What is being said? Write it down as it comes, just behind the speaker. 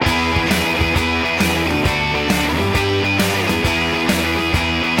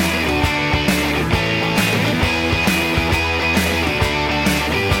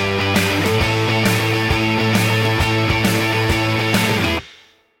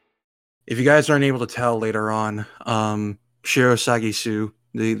if you guys aren't able to tell later on, Shiro Sagisu,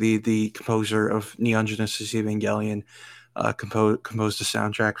 the composer of Neon Genesis Evangelion, composed the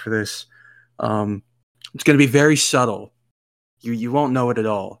soundtrack for this. It's going to be very subtle. You won't know it at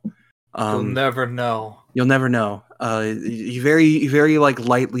all. You'll never know. You'll never know. He very like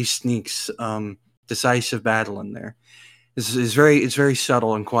lightly sneaks decisive battle in there. It's very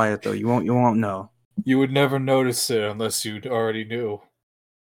subtle and quiet though. You won't know. You would never notice it unless you already knew.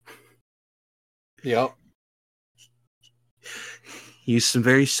 Yep. He used some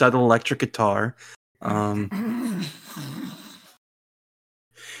very subtle electric guitar. I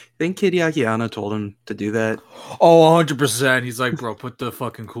think Hideaki Anno told him to do that. Oh, 100%. He's like, bro, put the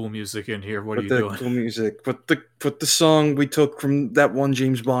fucking cool music in here. What are you doing? Cool music. Put the song we took from that one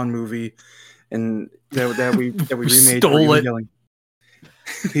James Bond movie, and that we remade. Stole it.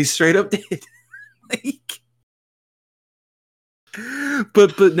 He straight up did.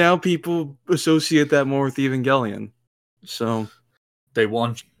 But now people associate that more with Evangelion, so they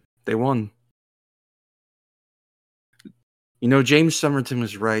won. You know, James Somerton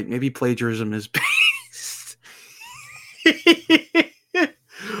was right. Maybe plagiarism is based.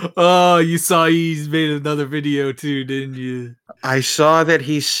 Oh, you saw he's made another video too, didn't you? I saw that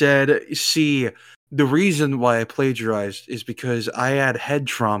he said, see, the reason why I plagiarized is because I had head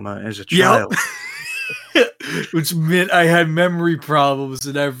trauma as a child. Yep. Which meant I had memory problems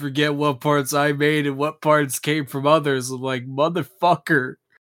and I forget what parts I made and what parts came from others. I'm like, motherfucker.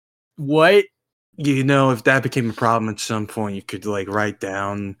 What? You know, if that became a problem at some point, you could like write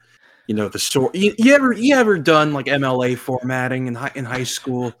down, you know, the story. You ever done like MLA formatting in high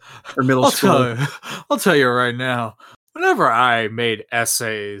school or middle school? I'll tell you right now. Whenever I made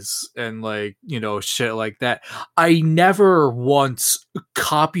essays and like, you know, shit like that, I never once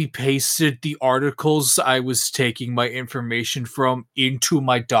copy pasted the articles I was taking my information from into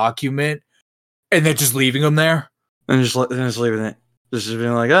my document and then just leaving them there. And just leaving it. Just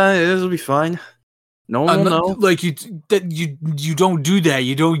being like, this will be fine. No one will know. Like you don't do that.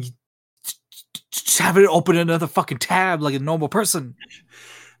 You don't just have it open another fucking tab like a normal person.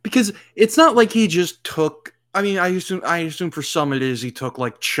 Because it's not like he just took. I mean, I assume for some it is he took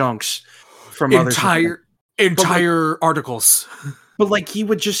like chunks from entire articles. But like he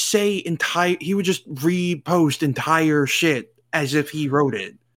would just say he would just repost entire shit as if he wrote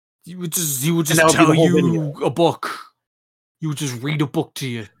it. He would just tell you a book. He would just read a book to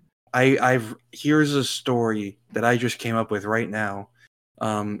you. Here's a story that I just came up with right now.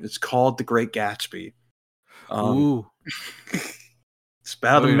 It's called The Great Gatsby. Ooh. It's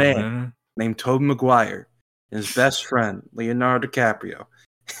about a man named Tobey Maguire and his best friend, Leonardo DiCaprio.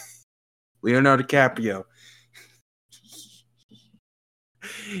 Leonardo DiCaprio.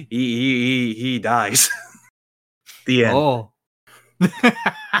 He dies. The end. Oh.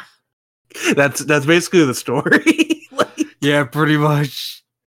 That's basically the story. Yeah, pretty much.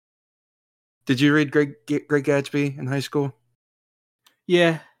 Did you read Great Gatsby in high school?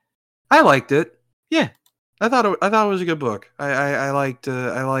 Yeah, I liked it. Yeah, I thought it was a good book. I liked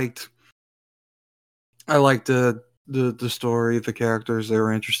the story, the characters. They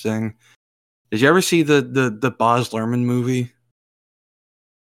were interesting. Did you ever see the Baz Luhrmann movie?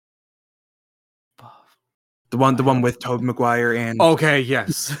 The one with Tobey Maguire and. Okay,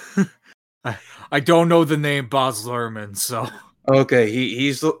 yes. I don't know the name Baz Luhrmann, so. Okay,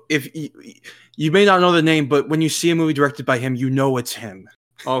 he's you may not know the name, but when you see a movie directed by him, you know it's him.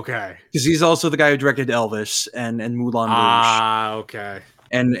 Okay, because he's also the guy who directed Elvis and Moulin Rouge. Ah, okay,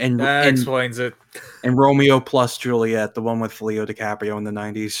 and that explains it. And Romeo plus Juliet, the one with Leo DiCaprio in the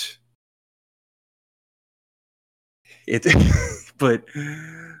 90s. But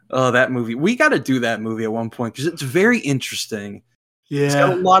that movie, we got to do that movie at one point because it's very interesting. Yeah, it's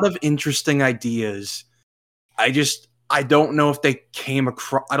got a lot of interesting ideas. I don't know if they came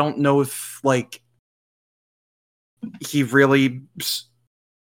across. I don't know if like he really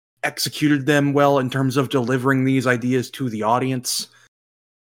executed them well in terms of delivering these ideas to the audience.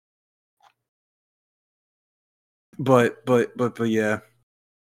 But yeah.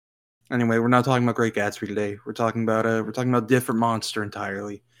 Anyway, we're not talking about Great Gatsby today. We're talking about a different monster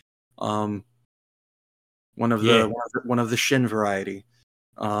entirely. One of the Shin variety.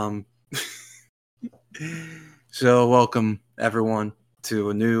 So welcome everyone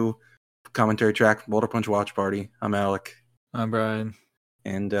to a new commentary track from Boulder Punch Watch Party. I'm Alec. I'm Brian.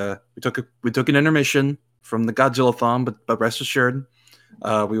 And we took an intermission from the Godzillathon, but rest assured,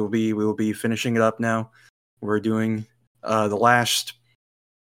 we will be finishing it up now. We're doing the last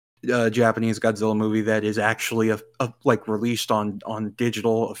Japanese Godzilla movie that is actually like released on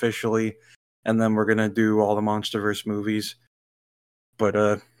digital officially, and then we're gonna do all the MonsterVerse movies.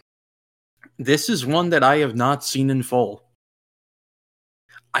 But This is one that I have not seen in full.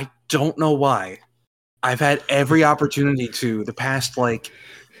 I don't know why. I've had every opportunity to the past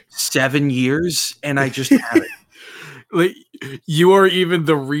 7 years, and I just haven't. Like, you are even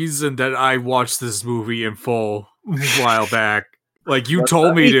the reason that I watched this movie in full a while back. Like, you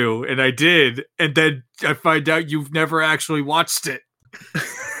told me to, and I did, and then I find out you've never actually watched it.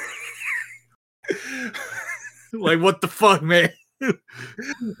 Like, what the fuck, man?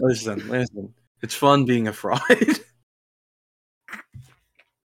 Listen. It's fun being a fraud.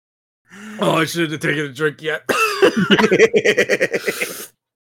 Oh, I shouldn't have taken a drink yet.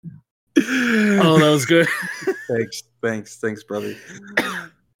 Oh, that was good. Thanks, brother.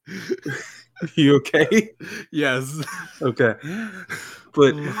 You okay? Yes. Okay.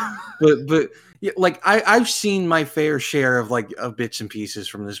 But yeah, I've seen my fair share of bits and pieces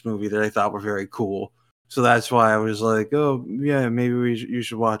from this movie that I thought were very cool. So that's why I was like, oh yeah, maybe you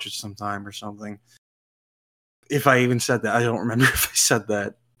should watch it sometime or something. If I even said that, I don't remember if I said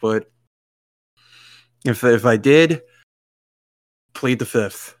that, but if I did, plead the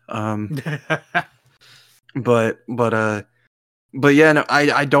fifth. But yeah, no,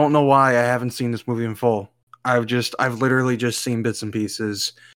 I don't know why I haven't seen this movie in full. I've literally just seen bits and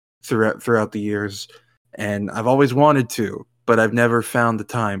pieces throughout the years, and I've always wanted to, but I've never found the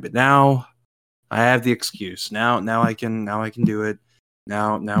time. But now I have the excuse. Now I can do it.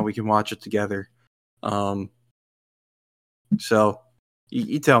 Now we can watch it together. So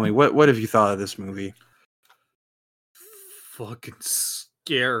you tell me, what have you thought of this movie? Fucking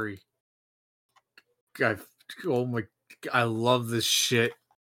scary. I love this shit.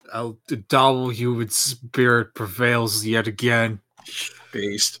 The double human spirit prevails yet again.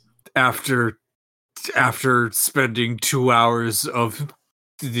 Based After spending 2 hours of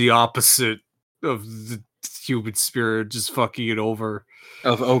the opposite of the human spirit, just fucking it over.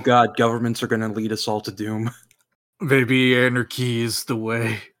 Of, oh god, governments are going to lead us all to doom. Maybe anarchy is the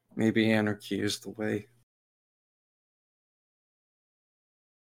way. Maybe anarchy is the way.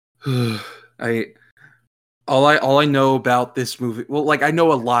 All I know about this movie, well, I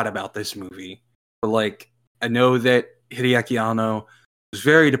know a lot about this movie, but I know that Hideaki Anno was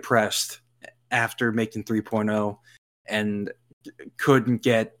very depressed after making 3.0 and couldn't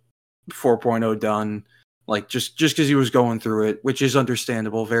get 4.0 done, just because he was going through it, which is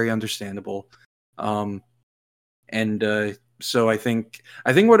understandable, very understandable. So I think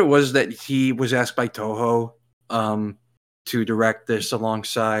what it was that he was asked by Toho to direct this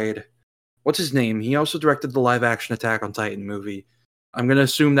alongside, what's his name? He also directed the live action Attack on Titan movie. I'm gonna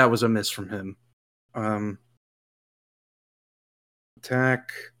assume that was a miss from him.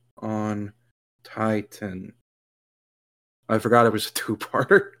 Attack on Titan. I forgot it was a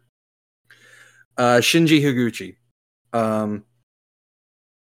two-parter. Shinji Higuchi.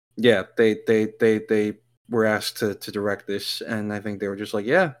 Yeah, they were asked to direct this, and I think they were just like,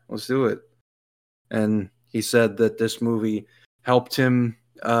 yeah, let's do it. And he said that this movie helped him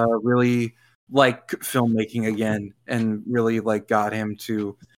really like filmmaking again, and really got him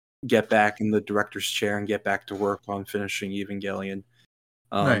to get back in the director's chair and get back to work on finishing Evangelion.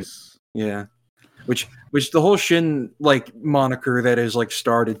 Nice. Yeah. Which the whole Shin moniker that is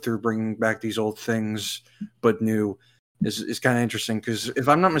started through bringing back these old things but new is kind of interesting, because if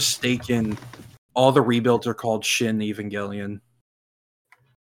I'm not mistaken, all the rebuilds are called Shin Evangelion.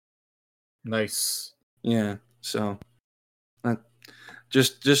 Nice. Yeah, so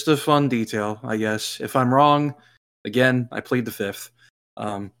just a fun detail, I guess. If I'm wrong, again, I plead the fifth.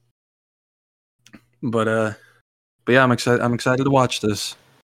 But yeah, I'm excited to watch this.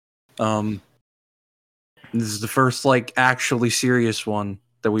 This is the first actually serious one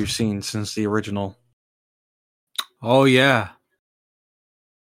that we've seen since the original. Oh yeah.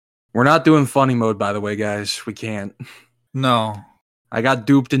 We're not doing funny mode, by the way, guys. We can't. No. I got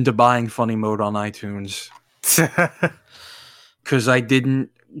duped into buying funny mode on iTunes because I didn't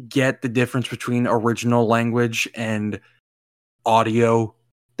get the difference between original language and audio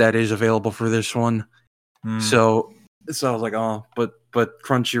that is available for this one. So I was like, oh, but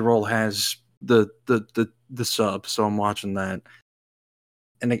Crunchyroll has the sub, so I'm watching that.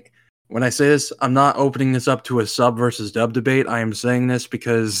 And when I say this, I'm not opening this up to a sub versus dub debate. I am saying this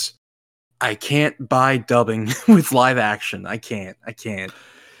because I can't buy dubbing with live action. I can't. It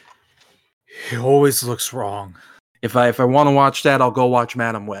always looks wrong. If I want to watch that, I'll go watch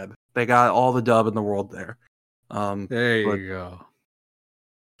Madam Web. They got all the dub in the world there. There you go.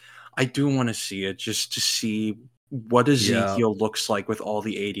 I do want to see it just to see what Ezekiel looks like with all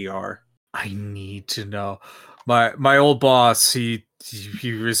the ADR. I need to know. My old boss, he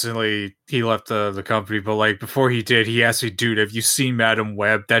he recently left the company, but like before he did, he asked me, dude, have you seen Madam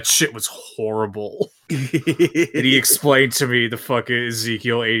Web? That shit was horrible. And he explained to me the fucking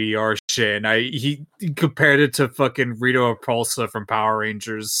Ezekiel ADR shit, and he compared it to fucking Rito Repulsa from Power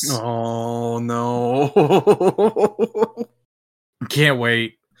Rangers. Oh no. Can't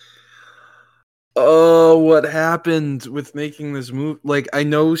wait. Oh, what happened with making this movie? Like, I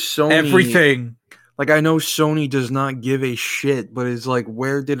know Sony. Everything. Like, I know Sony does not give a shit, but it's like,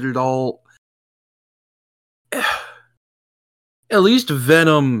 where did it all... At least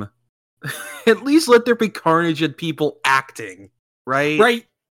Venom... At least let there be carnage and people acting, right? Right.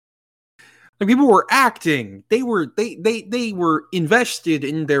 Like, people were acting. They were invested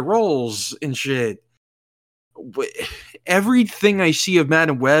in their roles and shit. Everything I see of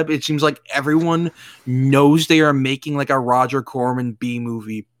Madam Web, it seems like everyone knows they are making like a Roger Corman B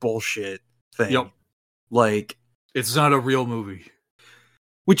movie bullshit thing. Yep. Like, it's not a real movie.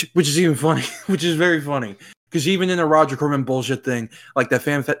 Which is even funny. Which is very funny. Because even in a Roger Corman bullshit thing, like that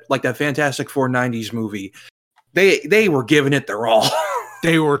Fantastic Four '90s movie, they were giving it their all.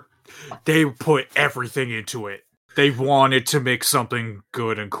 They put everything into it. They wanted to make something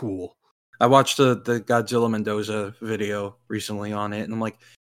good and cool. I watched the Godzilla Mendoza video recently on it, and I'm like,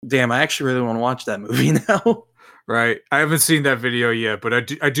 damn, I actually really want to watch that movie now. Right. I haven't seen that video yet, but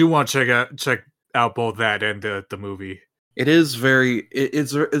I do want to check out both that and the movie. It is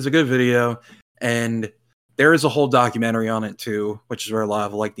it's a good video, and there is a whole documentary on it too, which is where a lot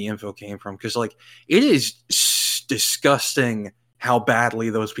of like the info came from. Because like it is disgusting how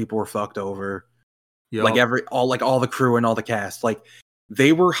badly those people were fucked over. Yep. Like all the crew and all the cast, like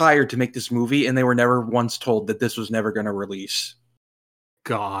they were hired to make this movie, and they were never once told that this was never going to release.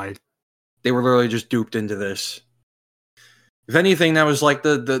 God, they were literally just duped into this. If anything, that was like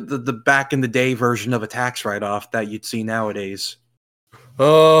the back in the day version of a tax write-off that you'd see nowadays.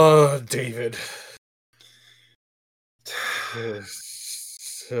 Oh, David.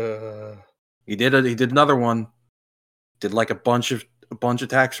 He did another one. Did like a bunch of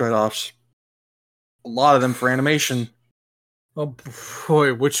tax write-offs. A lot of them for animation. Oh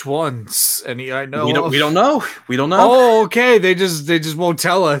boy, which ones? Any I know? We don't know. We don't know. Oh, okay. They just won't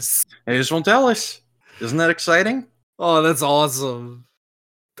tell us. They just won't tell us. Isn't that exciting? Oh, that's awesome.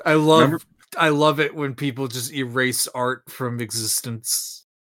 I love it when people just erase art from existence.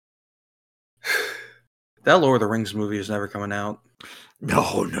 That Lord of the Rings movie is never coming out.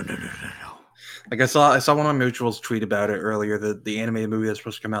 No. Like I saw one of my mutuals tweet about it earlier. The animated movie that's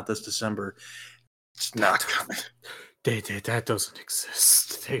supposed to come out this December. It's not coming. That doesn't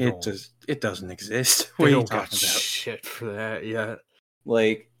exist. It doesn't exist. What are you talking about? Shit for that yet.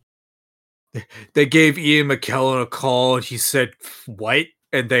 Like, they gave Ian McKellen a call, and he said, "What?"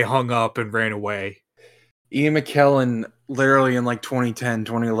 And they hung up and ran away. Ian McKellen, literally in like 2010,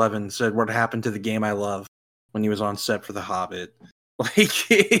 2011, said, "What happened to the game I love?" when he was on set for The Hobbit. Like,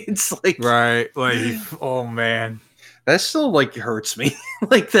 it's like... Right, like, oh man. That still, like, hurts me.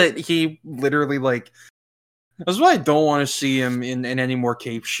 Like, that he literally, like... That's why I don't want to see him in any more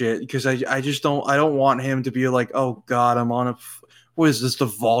Cape shit, because I just don't... I don't want him to be like, oh god, I'm on a... What is this, the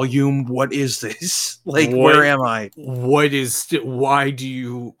volume? What is this? Like, where am I? What is... Why do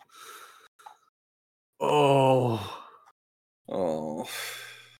you... Oh...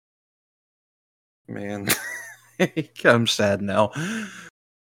 Man. I'm sad now.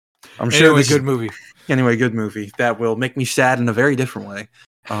 I'm sure this good movie. Anyway, good movie. That will make me sad in a very different way.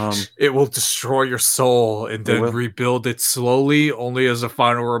 It will destroy your soul and then rebuild it slowly, only as a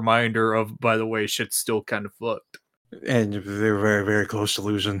final reminder of, by the way, shit's still kind of fucked. And they're very, very close to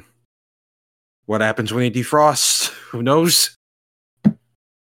losing. What happens when he defrosts? Who knows?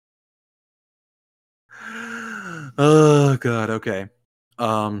 Oh, God, okay.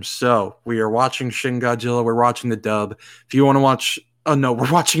 So, we are watching Shin Godzilla. We're watching the dub. If you want to watch... Oh, no,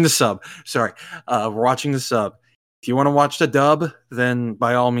 we're watching the sub. Sorry. We're watching the sub. If you want to watch the dub, then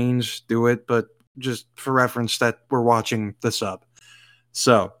by all means do it, but just for reference that we're watching the sub.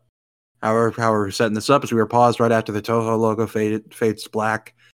 So, how we're setting this up is we were paused right after the Toho logo fades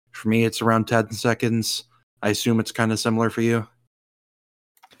black. For me, it's around 10 seconds. I assume it's kind of similar for you.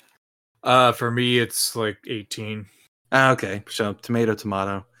 For me, it's like 18. Okay, so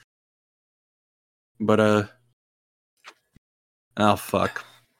tomato. But, oh, fuck.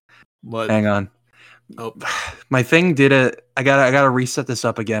 What? Hang on. Oh. My thing did it. I gotta reset this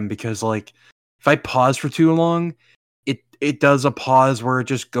up again because, like, if I pause for too long, it does a pause where it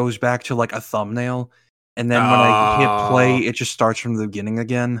just goes back to like a thumbnail, and then when I hit play, it just starts from the beginning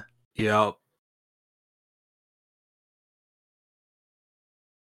again. Yep.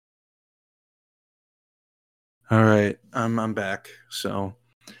 All right, I'm back. So,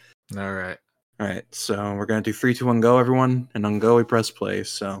 All right. So we're gonna do 3, 2, 1, go, everyone, and on go we press play.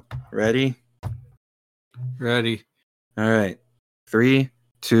 So, ready? Ready. All right, 3,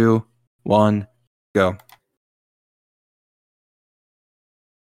 2, 1, go.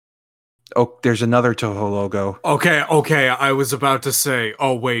 Oh, there's another Toho logo. Okay. I was about to say,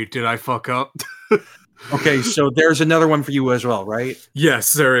 oh wait, did I fuck up? Okay, so there's another one for you as well, right?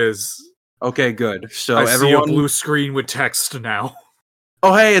 Yes, there is. Okay, good. So I everyone, see a blue screen with text now.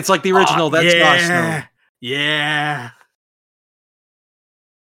 oh hey, it's like the original. That's awesome. Yeah.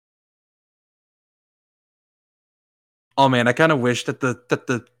 Oh man, I kind of wish that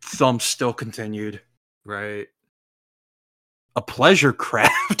the thumb still continued. Right. A pleasure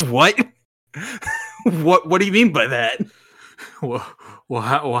craft? What? What do you mean by that?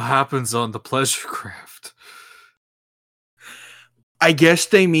 What happens on the pleasure craft? I guess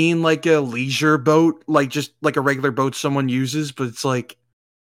they mean like a leisure boat, like just like a regular boat someone uses, but it's like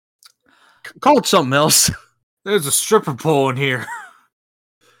call it something else. There's a stripper pole in here.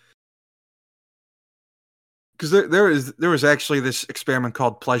 Because there was actually this experiment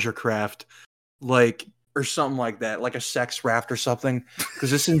called pleasure craft, like or something like that, like a sex raft or something. Because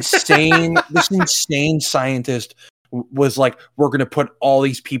this insane scientist was like, we're gonna put all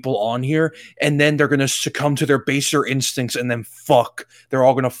these people on here, and then they're gonna succumb to their baser instincts, and then fuck. They're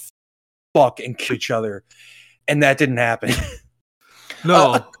all gonna fuck and kill each other, and that didn't happen.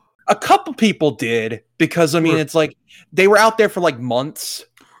 No. A couple people did, because I mean, it's like they were out there for like months.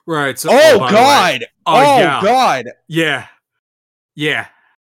 Right. So, oh god! Yeah. God! Yeah.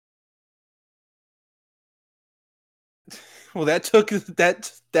 Well, that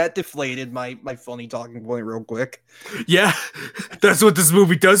deflated my funny talking point real quick. Yeah, that's what this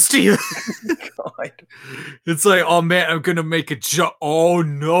movie does to you. God. It's like, oh man, I'm gonna make a joke. Oh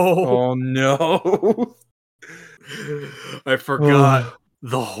no! Oh no! I forgot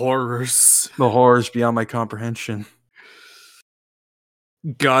the horrors. The horrors beyond my comprehension.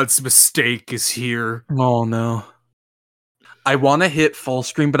 God's mistake is here. Oh no! I want to hit full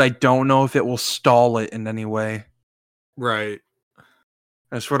screen, but I don't know if it will stall it in any way. Right.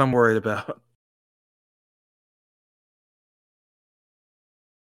 That's what I'm worried about.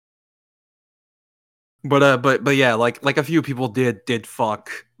 But yeah, like a few people did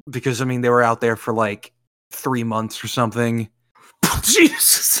fuck, because I mean they were out there for like 3 months or something.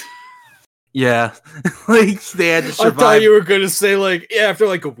 Jesus. Yeah, like they had to survive. I thought you were gonna say like, yeah, after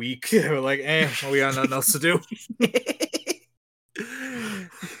like a week, they were like, we got nothing else to do. I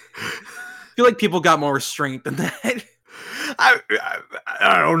feel like people got more restraint than that.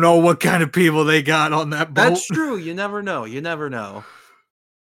 I don't know what kind of people they got on that boat. That's true. You never know.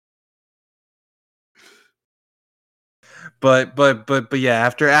 But yeah,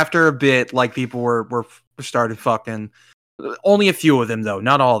 after a bit, like people were started fucking. Only a few of them though,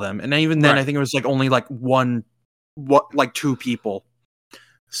 not all of them. And even then, I think it was like only like like 2 people.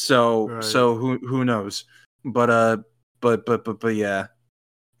 So who knows? But yeah.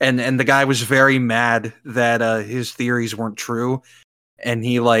 And the guy was very mad that his theories weren't true, and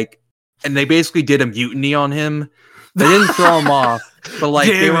they basically did a mutiny on him. They didn't throw him off, but like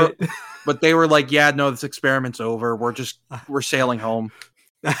they were like, yeah, no, this experiment's over. We're sailing home.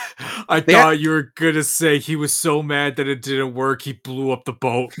 I thought you were gonna say he was so mad that it didn't work, he blew up the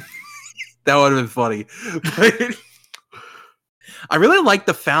boat. That would have been funny. But I really like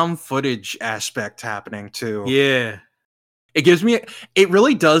the found footage aspect happening too. Yeah. It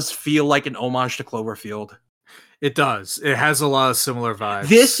really does feel like an homage to Cloverfield. It does. It has a lot of similar vibes.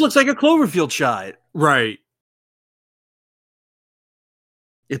 This looks like a Cloverfield shot. Right.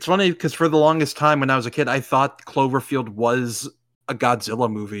 It's funny because for the longest time when I was a kid, I thought Cloverfield was a Godzilla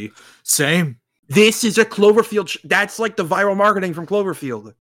movie. Same. This is a Cloverfield. That's like the viral marketing from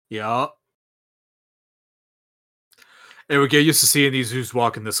Cloverfield. Yeah. Hey, we get used to seeing these who's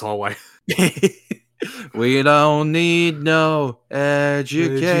walking this hallway. We don't need no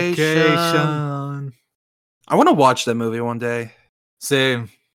education. I want to watch that movie one day. Same.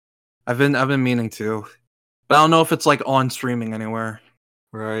 I've been meaning to, but I don't know if it's like on streaming anywhere.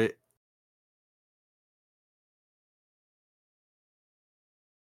 Right.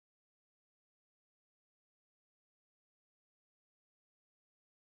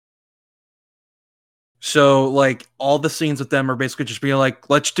 So, like, all the scenes with them are basically just being like,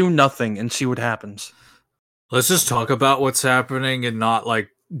 let's do nothing and see what happens. Let's just talk about what's happening and not,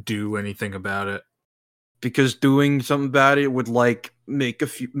 like, do anything about it. Because doing something about it would, like, make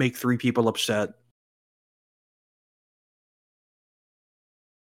 3 people upset.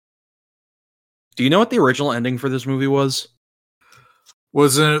 Do you know what the original ending for this movie was?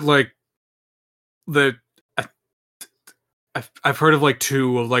 Wasn't it, like, I've heard of like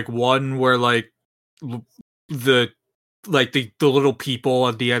two, of like one where like the little people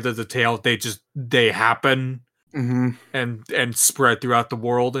at the end of the tail, they happen and spread throughout the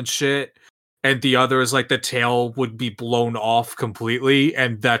world and shit. And the other is like the tail would be blown off completely,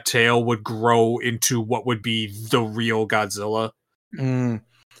 and that tail would grow into what would be the real Godzilla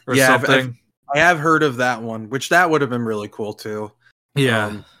or something. I have heard of that one, which that would have been really cool too.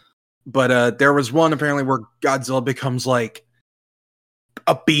 Yeah. But there was one apparently where Godzilla becomes like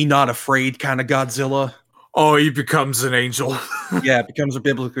a be not afraid kind of Godzilla. Oh, he becomes an angel. Yeah, it becomes a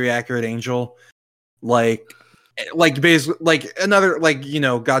biblically accurate angel. Like basically, like another, like, you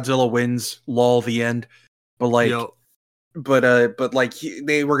know, Godzilla wins, lol, the end. But like, but like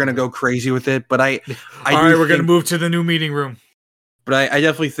they were gonna go crazy with it. But all right, we're gonna move to the new meeting room. But I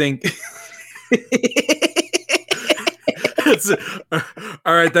definitely think.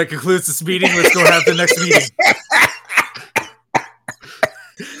 All right, that concludes this meeting. Let's go have the next meeting.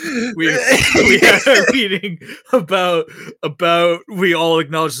 We had a meeting about we all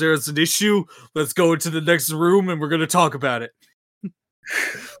acknowledge there is an issue. Let's go into the next room and we're going to talk about it.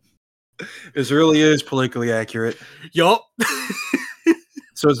 This really is politically accurate. Yup.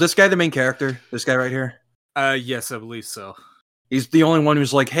 So is this guy the main character? This guy right here? Yes, I believe so. He's the only one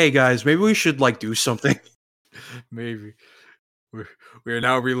who's like, hey guys, maybe we should like do something. Maybe. We are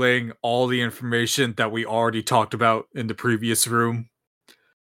now relaying all the information that we already talked about in the previous room.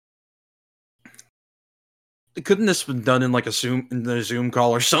 Couldn't this have been done in like a Zoom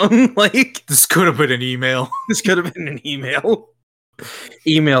call or something? Like, this could have been an email. This could have been an email.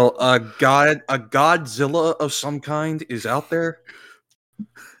 Email, a Godzilla of some kind is out there.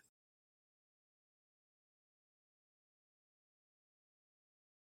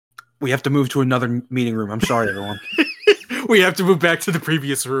 We have to move to another meeting room. I'm sorry, everyone. We have to move back to the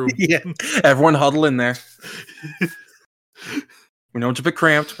previous room. Yeah, everyone huddle in there. We know it's a bit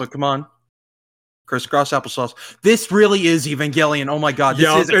cramped, but come on. Crisscross applesauce. This really is Evangelion. Oh my god.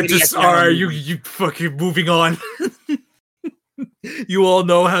 This is alright, you fucking moving on. You all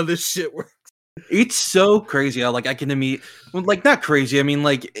know how this shit works. It's so crazy. I can like, not crazy. I mean,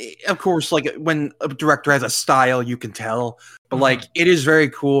 like, of course, like when a director has a style, you can tell. But like, it is very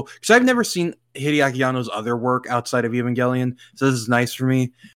cool because I've never seen Hideaki Anno's other work outside of Evangelion, so this is nice for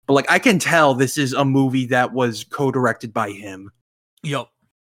me. But like, I can tell this is a movie that was co-directed by him. Yup.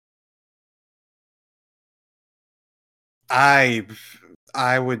 I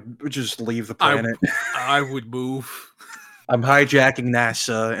would just leave the planet. I would move. I'm hijacking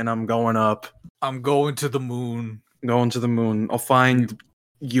NASA and I'm going up. I'm going to the moon. Going to the moon. I'll find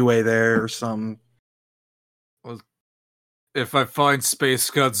UA there or something. Well, if I find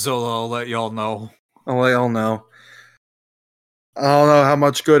Space Godzilla, I'll let y'all know. I'll let y'all know. I don't know how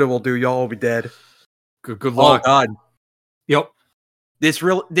much good it will do. Y'all will be dead. Good luck. Oh god. Yep. This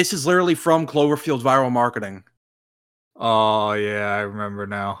is literally from Cloverfield's viral marketing. Oh yeah, I remember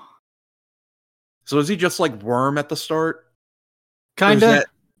now. So is he just like Worm at the start? Kinda.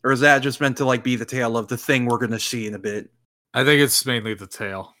 Or is that just meant to like be the tale of the thing we're gonna see in a bit? I think it's mainly the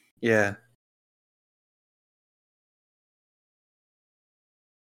tail. Yeah.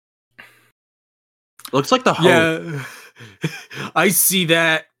 Looks like the Ho. Yeah. I see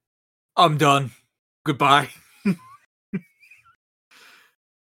that. I'm done. Goodbye.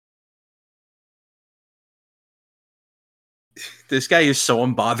 This guy is so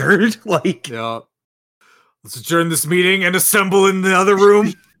unbothered. Like, yeah. Let's adjourn this meeting and assemble in the other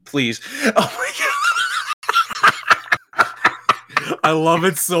room. Please. Oh my god. I love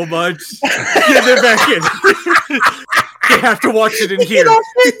it so much. Yeah, they're back in. They have to watch it in here. They can all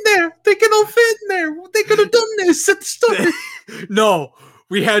fit in there. They can all fit in there. They could have done this at the start. No,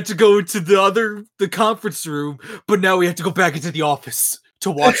 we had to go into the conference room, but now we have to go back into the office to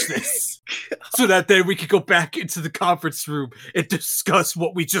watch this. So that then we could go back into the conference room and discuss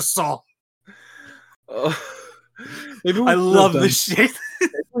what we just saw. I love this shit.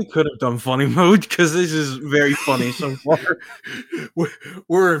 We could have done funny mode because this is very funny so far.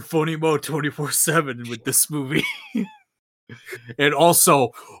 We're in funny mode 24/7 with this movie. And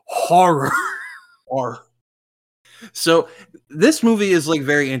also horror. So this movie is like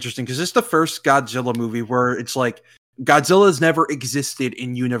very interesting because it's the first Godzilla movie where it's like Godzilla's never existed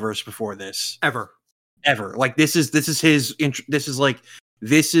in universe before this. Ever. Like this is his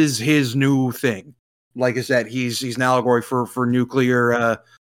new thing. Like I said, he's an allegory for nuclear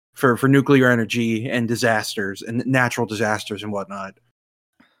for nuclear energy and disasters and natural disasters and whatnot.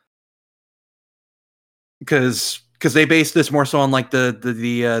 Because they base this more so on like the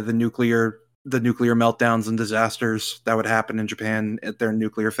nuclear meltdowns and disasters that would happen in Japan at their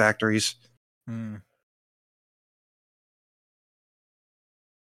nuclear factories.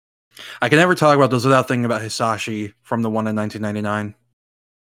 I can never talk about those without thinking about Hisashi from the one in 1999.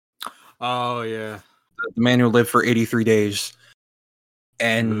 Oh yeah, the man who lived for 83 days.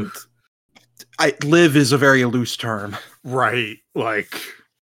 And live is a very loose term. Right. Like,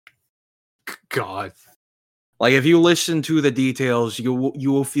 God. Like, if you listen to the details, you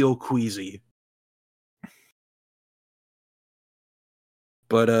will feel queasy.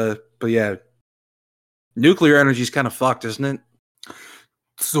 But yeah. Nuclear energy is kind of fucked, isn't it?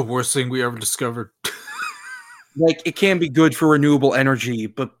 It's the worst thing we ever discovered. Like, it can be good for renewable energy,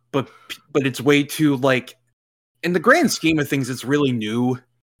 but it's way too, like, in the grand scheme of things, it's really new,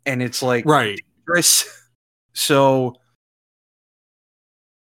 and it's, like, right. dangerous. So,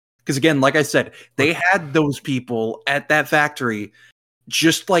 because again, like I said, they had those people at that factory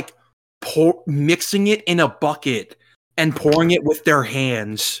just, like, mixing it in a bucket and pouring it with their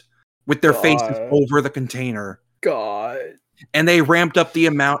hands, with their faces over the container. God. And they ramped up the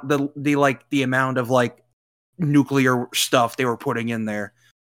amount, the amount of, like, nuclear stuff they were putting in there.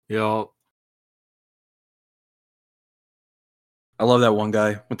 Yup. I love that one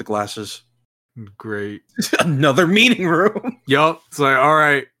guy with the glasses. Great. Another meeting room. Yup. It's like, all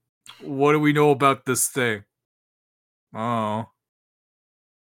right, what do we know about this thing? Oh.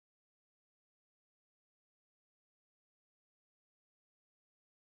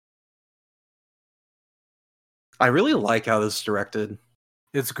 I really like how this is directed.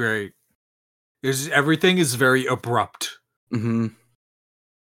 It's great. Everything is very abrupt. Mm-hmm.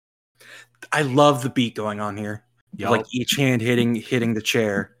 I love the beat going on here. Yep. Like each hand hitting the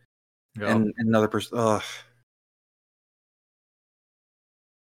chair. Yep. And another person. Ugh.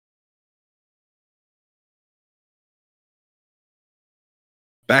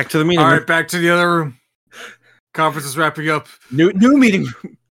 Back to the meeting room. All right, back to the other room. Conference is wrapping up. New meeting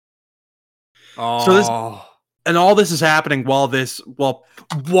room. Oh. So and all this is happening while this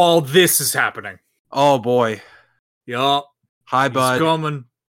is happening. Oh boy. Yup. Hi, bud. He's coming.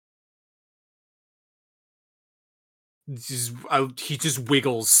 He just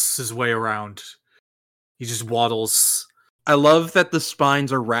wiggles his way around. He just waddles. I love that the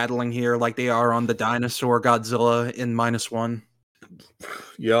spines are rattling here like they are on the dinosaur Godzilla in -1.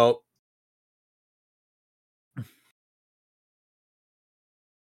 Yup.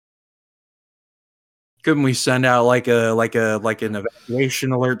 Couldn't we send out like an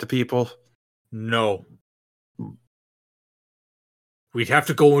evacuation alert to people? No. We'd have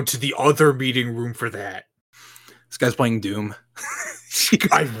to go into the other meeting room for that. This guy's playing Doom.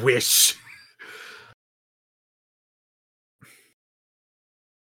 I wish.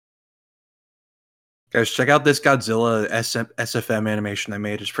 Guys, check out this Godzilla SFM animation I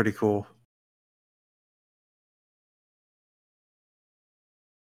made. It's pretty cool.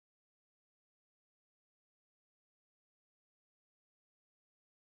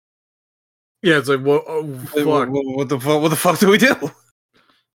 Yeah, it's like, what? Oh, fuck. What the fuck do we do?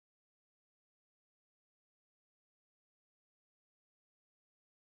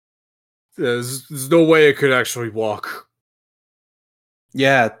 There's no way it could actually walk.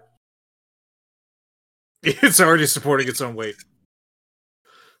 Yeah. It's already supporting its own weight.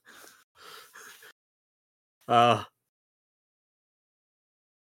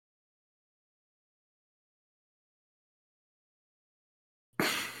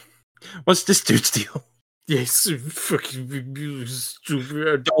 What's this dude's deal? Yes, fucking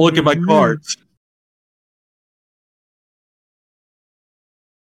stupid. Don't look at my cards.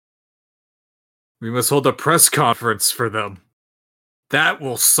 We must hold a press conference for them. That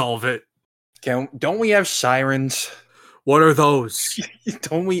will solve it. Don't we have sirens? What are those?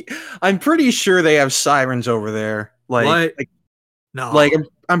 Don't we? I'm pretty sure they have sirens over there. What? No. Like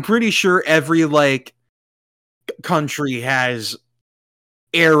I'm pretty sure every country has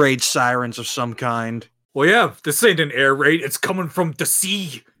air raid sirens of some kind. Well, yeah, this ain't an air raid. It's coming from the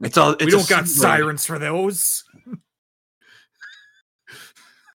sea. We don't got sirens for those.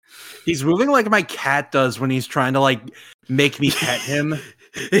 He's moving like my cat does when he's trying to make me pet him.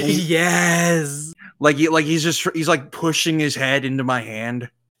 Yes. He's pushing his head into my hand.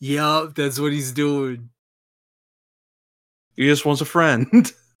 Yup, that's what he's doing. He just wants a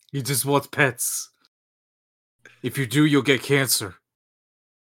friend. He just wants pets. If you do, you'll get cancer.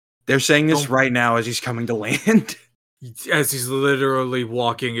 They're saying this right now as he's coming to land. As he's literally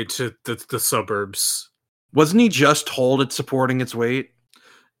walking into the suburbs. Wasn't he just told it's supporting its weight?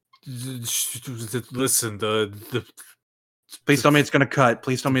 Listen, Please tell me it's gonna cut.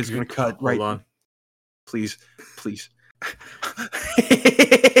 Please tell me it's gonna cut. Right. Hold on. Please.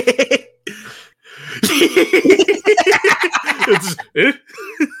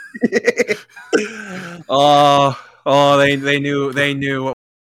 They knew.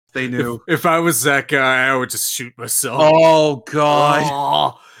 They knew. If I was that guy, I would just shoot myself. Oh god.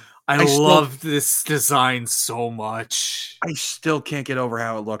 Oh, I love this design so much. I still can't get over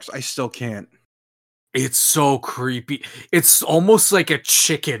how it looks. I still can't. It's so creepy. It's almost like a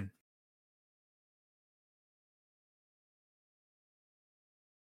chicken.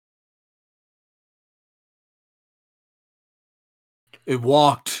 It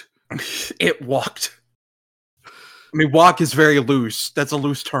walked. It walked. I mean, walk is very loose. That's a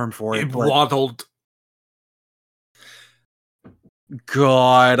loose term for it. It waddled.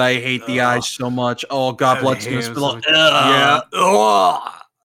 God, I hate the eyes so much. Oh god, blood's gonna spill. Yeah. Ugh.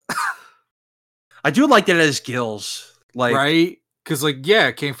 I do like that it has gills. Like, right? Because, like, yeah,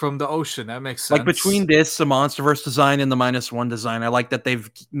 it came from the ocean. That makes sense. Like, between this, the Monsterverse design, and the -1 design, I like that they've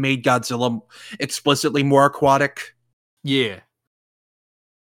made Godzilla explicitly more aquatic. Yeah.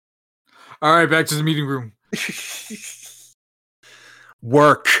 All right, back to the meeting room.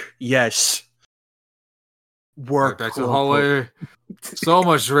 Work. Yes. Work. Right, back to the hallway. So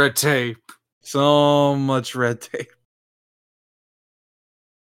much red tape. So much red tape.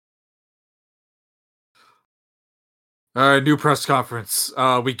 All right, new press conference.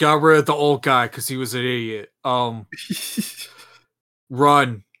 We got rid of the old guy because he was an idiot.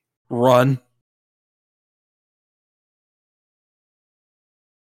 Run. Run.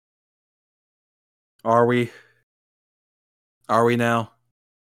 Are we? Are we now?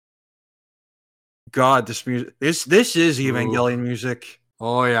 God, this music. This is Evangelion music.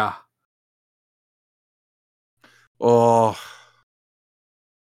 Oh yeah. Oh.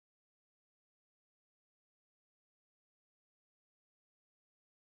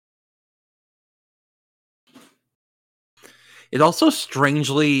 It also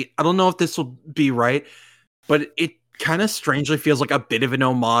strangely, I don't know if this will be right, but it kind of strangely feels like a bit of an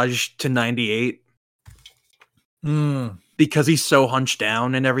homage to 98. Because he's so hunched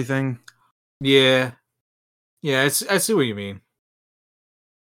down and everything. Yeah. Yeah, I see what you mean.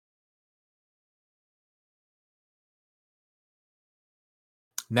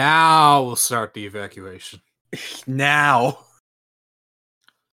 Now we'll start the evacuation. Now.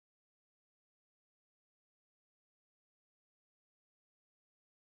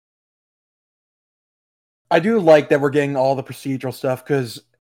 I do like that we're getting all the procedural stuff, because,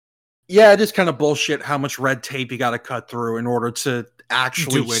 yeah, it is kind of bullshit how much red tape you gotta cut through in order to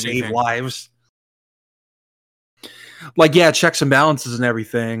actually save lives. Like, yeah, checks and balances and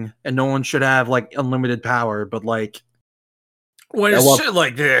everything, and no one should have, like, unlimited power, but, like... When it's shit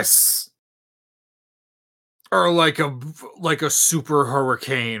like this... Or like a super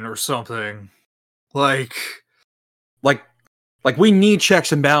hurricane or something. Like we need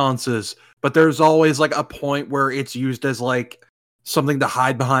checks and balances, but there's always like a point where it's used as like something to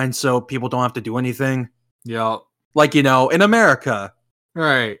hide behind so people don't have to do anything. Yeah. Like, you know, in America.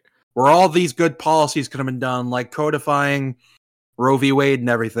 Right. Where all these good policies could have been done, like codifying Roe v. Wade and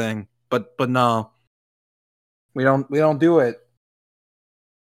everything. But no. We don't do it.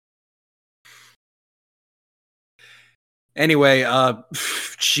 Anyway,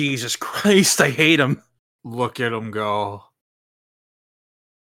 Jesus Christ, I hate him. Look at him go.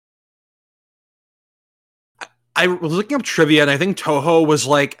 I was looking up trivia, and I think Toho was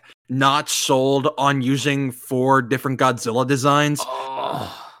like not sold on using 4 different Godzilla designs.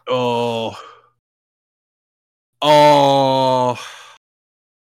 Oh.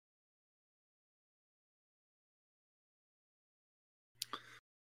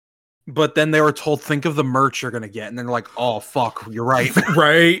 But then they were told, think of the merch you're gonna get, and they're like, oh fuck, you're right.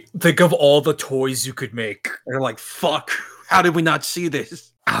 Right? Think of all the toys you could make. They're like, fuck, how did we not see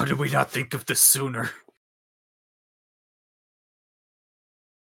this? How did we not think of this sooner?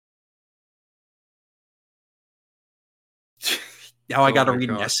 Now I gotta read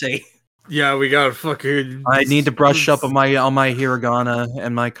an essay. Yeah, we gotta fucking... I need to brush up on my hiragana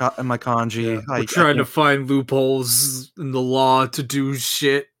and my kanji. Yeah, we're trying to find loopholes in the law to do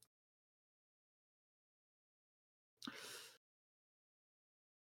shit.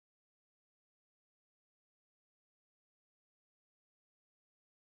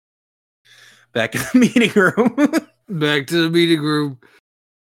 Back in the meeting room. Back to the meeting room.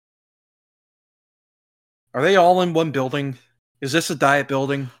 Are they all in one building? Is this a diet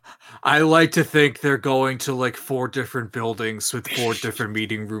building? I like to think they're going to like 4 different buildings with 4 different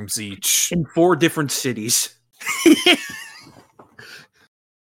meeting rooms each. In 4 different cities.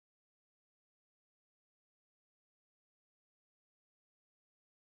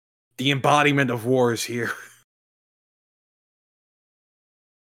 The embodiment of war is here.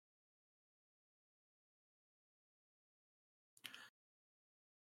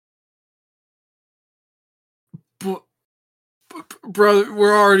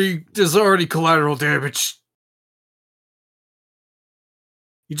 brother, there's already collateral damage.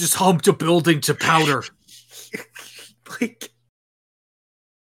 You just humped a building to powder. Like,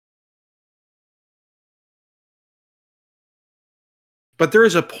 but there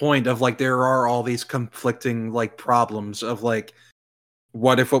is a point of like there are all these conflicting like problems of like,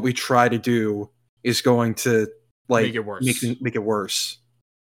 what if what we try to do is going to like Make it worse. Make it worse,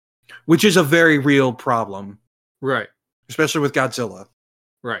 which is a very real problem, Right. especially with Godzilla.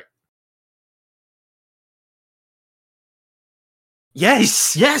 Right.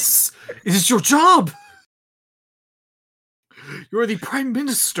 Yes. Yes! It is your job! You're the Prime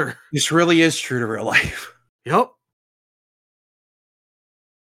Minister. This really is true to real life. Yep.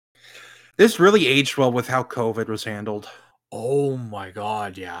 This really aged well with how COVID was handled. Oh my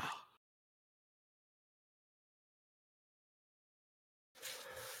god, yeah.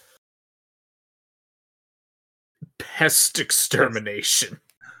 Pest extermination.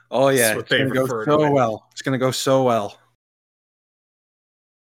 Oh yeah, That's what it's they gonna go refer so to it. well. It's gonna go so well.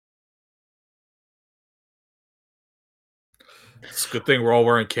 It's a good thing we're all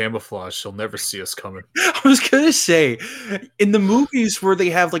wearing camouflage. She'll never see us coming. I was gonna say, in the movies where they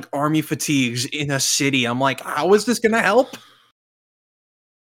have like army fatigues in a city, I'm like, how is this gonna help?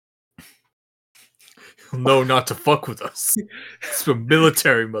 You'll know not to fuck with us. It's a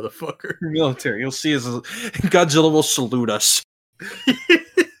military motherfucker. Military, you'll see as Godzilla will salute us.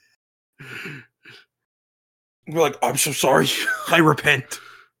 We're like, I'm so sorry. I repent.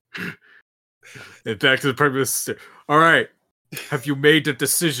 And back to the Prime Minister. All right. Have you made a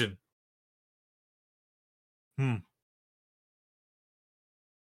decision?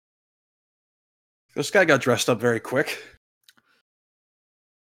 This guy got dressed up very quick.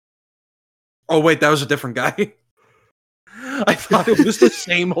 Oh wait, that was a different guy. I thought it was the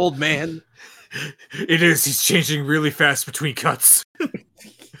same old man. It is. He's changing really fast between cuts.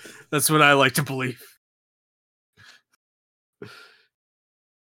 That's what I like to believe.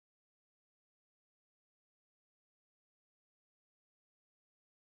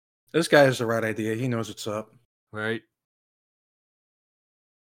 This guy has the right idea. He knows what's up. Right?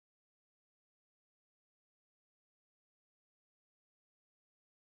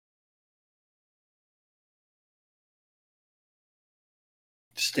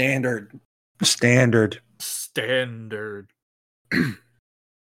 Standard. Standard.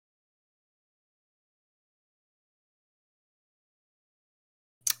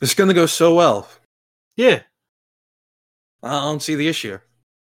 It's gonna go so well. Yeah. I don't see the issue.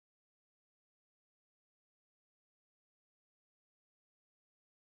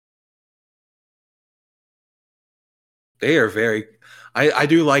 They are very... I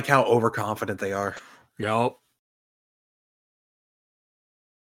do like how overconfident they are. Yup.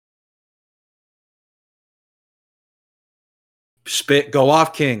 Spit. Go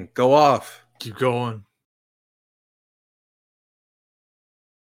off, King. Go off. Keep going.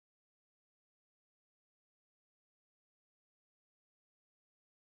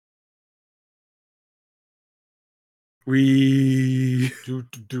 We...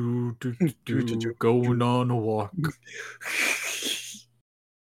 Going on a walk.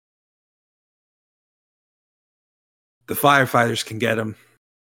 The firefighters can get him.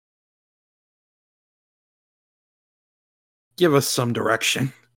 Give us some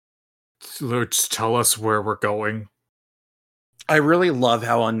direction. Just tell us where we're going. I really love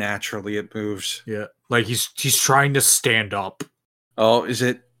how unnaturally it moves. Yeah. Like he's trying to stand up. Oh, is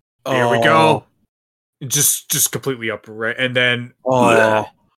it? There we go. Just completely upright, and then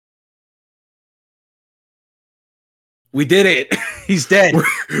we did it. He's dead.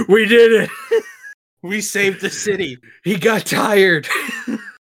 We did it. We saved the city. He got tired.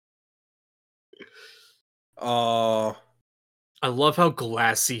 Oh, I love how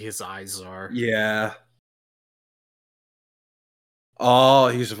glassy his eyes are. yeah. Oh,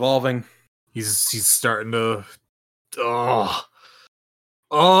 he's evolving. He's starting to.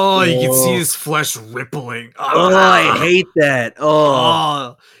 Oh, you can see his flesh rippling. Oh, I hate that.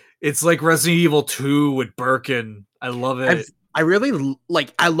 Oh, it's like Resident Evil 2 with Birkin. I love it. I really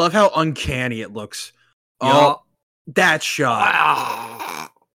like. I love how uncanny it looks. Yo. Oh, that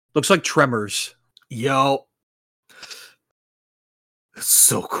shot looks like Tremors. Yo, it's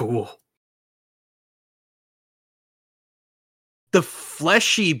so cool. The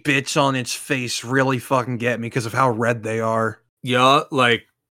fleshy bits on its face really fucking get me because of how red they are. Yeah, like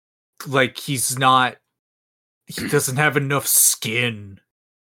he's not. He doesn't have enough skin.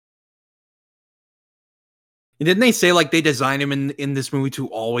 And didn't they say like they designed him in this movie to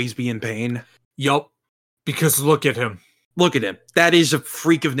always be in pain? Yup. Because look at him. Look at him. That is a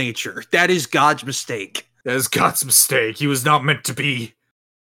freak of nature. That is God's mistake. That is God's mistake. He was not meant to be.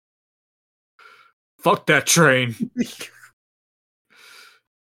 Fuck that train.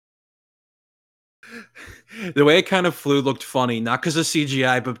 The way it kind of flew looked funny, not because of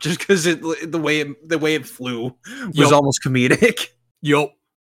CGI, but just because the way it flew was almost comedic. Yup.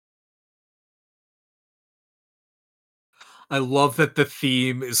 I love that the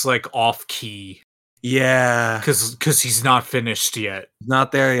theme is like off key. Yeah, because he's not finished yet.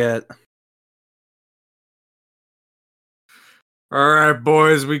 Not there yet. All right,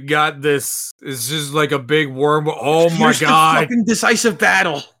 boys, we got this. It's just like a big worm. Oh my god! The fucking decisive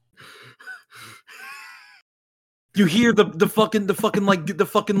battle. You hear the fucking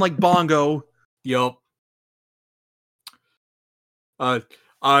bongo. Yup.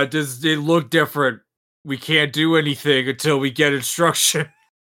 Does it look different? We can't do anything until we get instruction.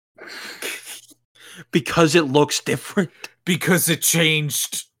 Because it looks different. Because it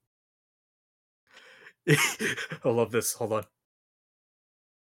changed. I love this. Hold on.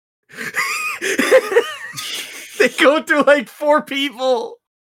 They go through like 4 people.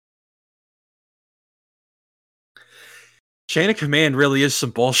 Chain of Command really is some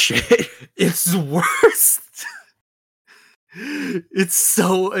bullshit. It's the worst. It's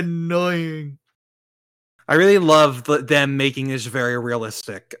so annoying. I really love them making this very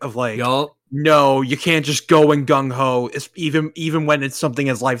realistic. Of like, no, you can't just go in gung ho. Even when it's something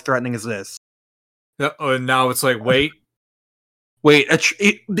as life threatening as this. And now it's like, wait,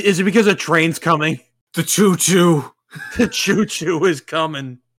 is it because a train's coming? The choo-choo. The choo-choo is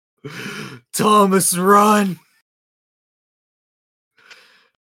coming. Thomas, run.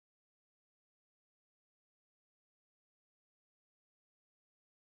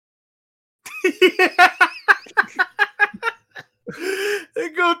 They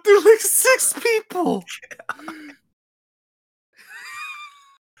go through like 6 people.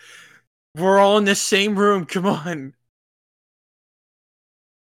 We're all in the same room. Come on.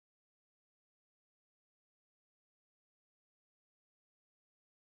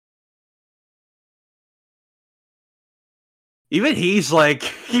 Even he was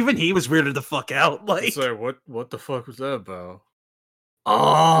weirded the fuck out. Like, sorry, what the fuck was that about?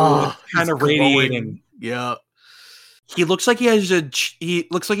 Oh, kind of radiating. Yeah. He looks like he has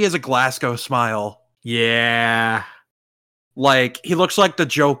a Glasgow smile. Yeah. Like, he looks like the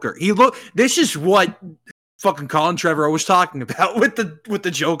Joker. This is what fucking Colin Trevorrow was talking about with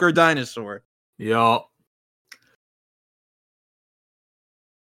the Joker dinosaur. Yeah.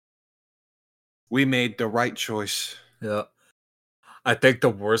 We made the right choice. Yeah. I think the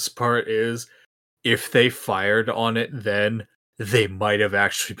worst part is if they fired on it then, they might have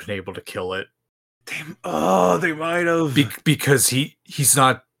actually been able to kill it. They might have. Because he's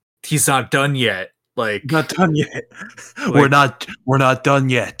not done yet. Like, not done yet. Like, we're not done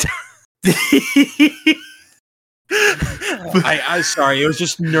yet. I sorry, it was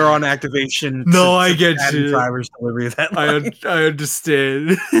just neuron activation. No, I get you. Driver's delivery of that line. I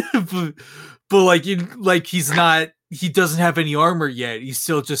understand. but like he doesn't have any armor yet. He's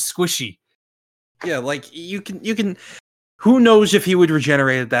still just squishy. Yeah, like you can. Who knows if he would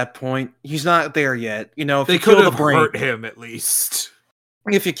regenerate at that point? He's not there yet. You know, if they could have hurt him at least.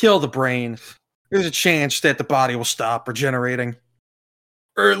 If you kill the brain, there's a chance that the body will stop regenerating,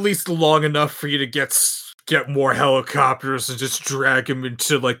 or at least long enough for you to get more helicopters and just drag him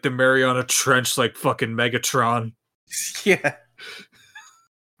into like the Mariana Trench, like fucking Megatron. Yeah,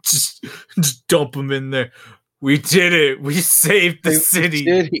 just dump him in there. We did it. We saved the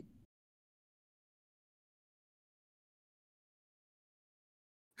city.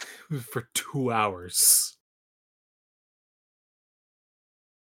 For 2 hours.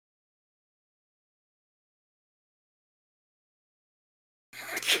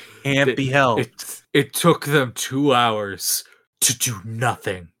 Can't be helped. It took them 2 hours to do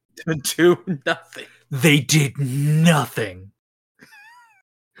nothing. To do nothing. They did nothing.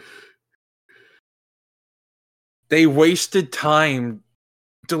 They wasted time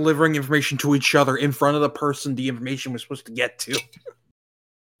delivering information to each other in front of the person the information was supposed to get to.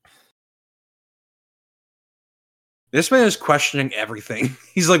 This man is questioning everything.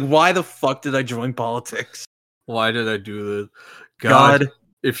 He's like, why the fuck did I join politics? Why did I do this? God,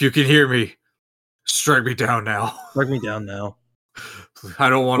 if you can hear me, strike me down now. Strike me down now. I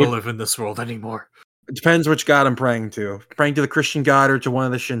don't want to live in this world anymore. It depends which god I'm praying to. Praying to the Christian god or to one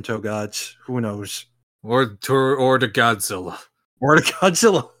of the Shinto gods. Who knows? Or to Godzilla. Or to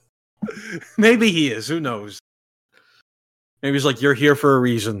Godzilla. Maybe he is. Who knows? Maybe he's like, you're here for a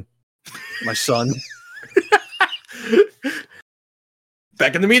reason, my son.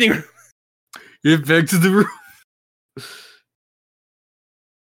 Back in the meeting room. Get back to the room.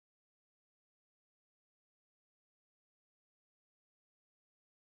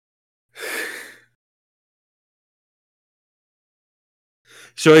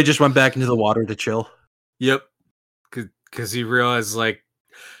 So he just went back into the water to chill. Yep, because he realized like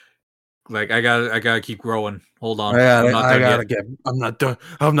I gotta keep growing. Hold on, I'm not done yet. I'm not done.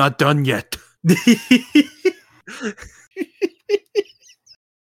 I'm not done yet.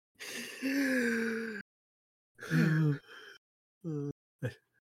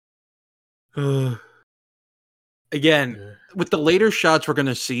 Again, with the later shots we're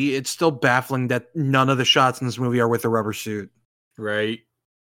gonna see, it's still baffling that none of the shots in this movie are with a rubber suit. Right?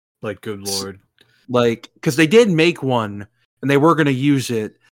 Like, good lord. Like, because they did make one and they were gonna use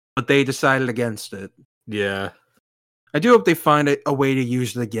it, but they decided against it. Yeah. I do hope they find a way to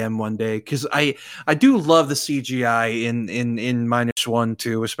use it again one day, because I do love the CGI in -1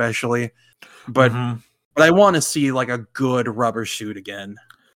 too, especially. But but I want to see like a good rubber suit again.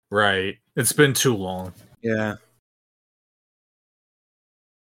 Right. It's been too long. Yeah.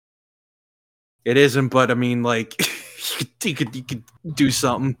 It isn't, but I mean, like, you could do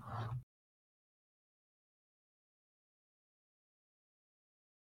something.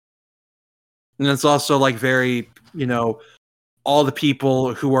 And it's also like very, all the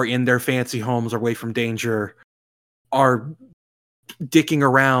people who are in their fancy homes away from danger are dicking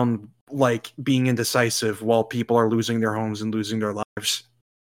around, like being indecisive while people are losing their homes and losing their lives.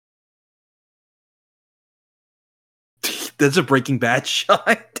 That's a Breaking Bad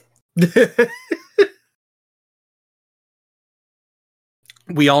shot.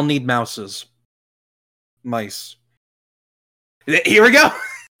 We all need mice. Here we go.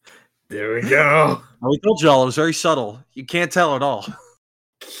 There we go. We told y'all it was very subtle. You can't tell at all.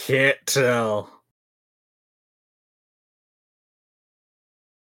 Can't tell.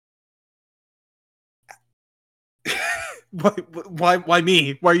 Why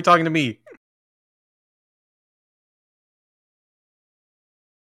me? Why are you talking to me?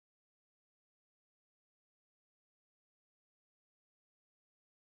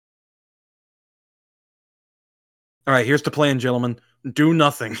 All right, here's the plan, gentlemen. Do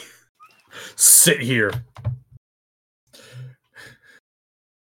nothing. Sit here.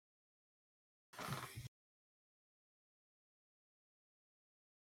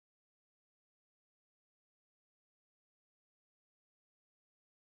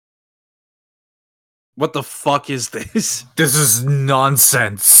 What the fuck is this? This is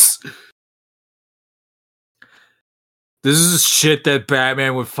nonsense. This is shit that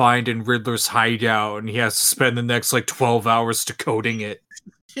Batman would find in Riddler's hideout, and he has to spend the next, 12 hours decoding it.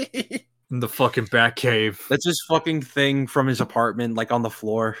 In the fucking Batcave. That's his fucking thing from his apartment, like on the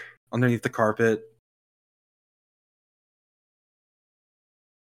floor, underneath the carpet.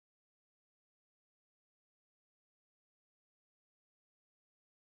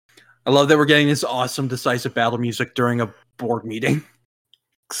 I love that we're getting this awesome decisive battle music during a board meeting.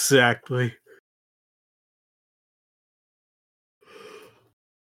 Exactly.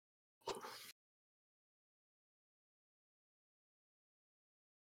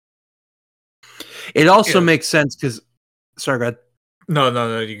 It also makes sense because... Sorry, go ahead.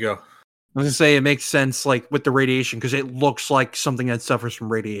 No, you go. I was going to say it makes sense like with the radiation because it looks like something that suffers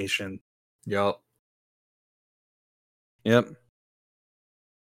from radiation. Yep.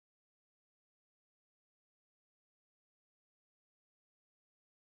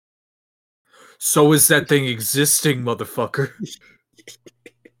 So is that thing existing, motherfucker?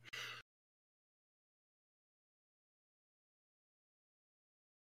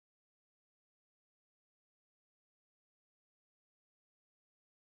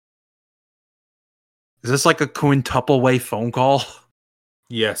 Is this like a quintuple way phone call?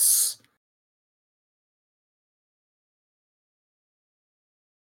 Yes.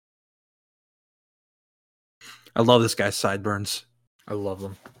 I love this guy's sideburns. I love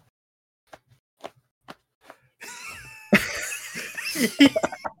them.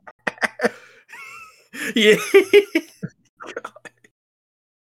 Yeah.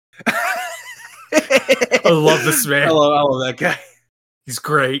 I love this man. I love that guy. He's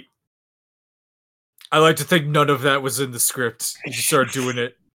great. I like to think none of that was in the script. He just started doing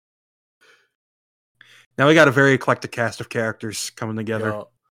it. Now we got a very eclectic cast of characters coming together.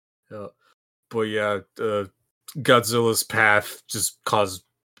 Yeah. But yeah, Godzilla's path just caused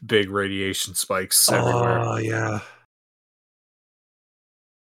big radiation spikes everywhere. Oh, yeah.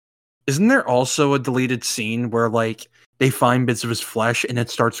 Isn't there also a deleted scene where, like, they find bits of his flesh and it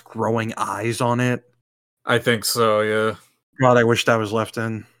starts growing eyes on it? I think so, yeah. God, I wish that was left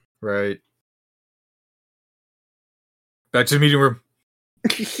in. Right. Back to the meeting room.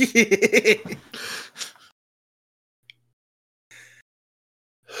 This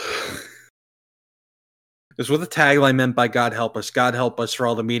is what the tagline meant by God help us. God help us for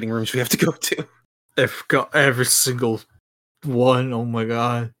all the meeting rooms we have to go to. Every single One, oh my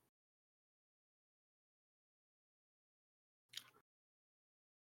god.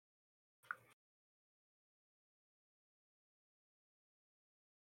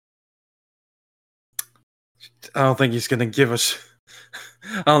 I don't think he's gonna give us.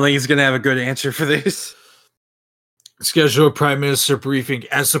 I don't think he's gonna have a good answer for this. Schedule a prime minister briefing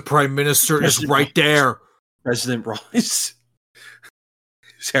as the prime minister is right there. President Royce.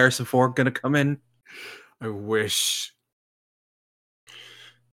 Is Harrison Ford gonna come in? I wish.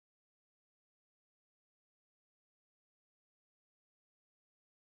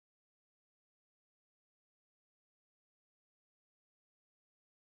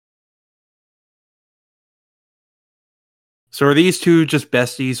 So are these two just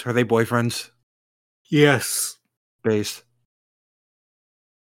besties? Are they boyfriends? Yes. Based.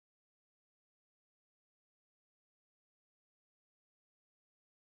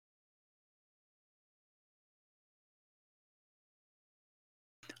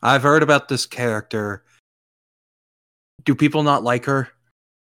 I've heard about this character. Do people not like her?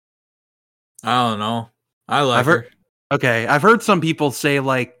 I don't know. I like her. Okay, I've heard some people say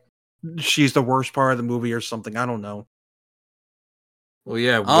like she's the worst part of the movie or something. I don't know. Well,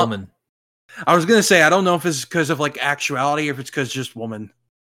 yeah, woman. I was gonna say I don't know if it's because of like actuality or if it's because just woman.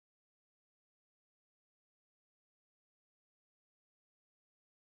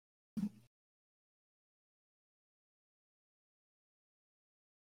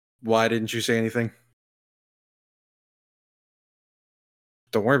 Why didn't you say anything?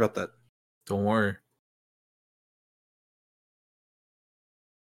 Don't worry about that. Don't worry.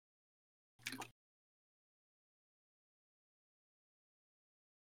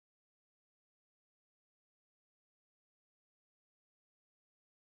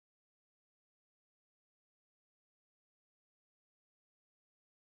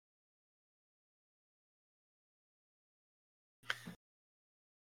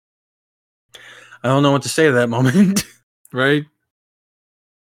 I don't know what to say to that moment. Right?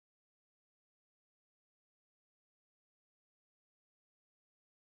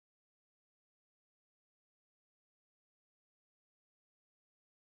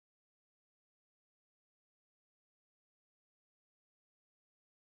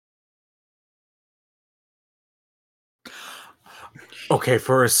 Okay,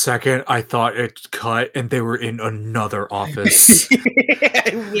 for a second, I thought it cut and they were in another office.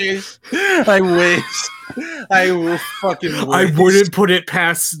 I wish. I will fucking wish. I wouldn't put it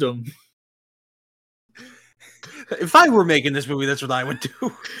past them. If I were making this movie, that's what I would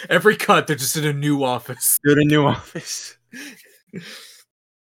do. Every cut, they're just in a new office. Go to a new office.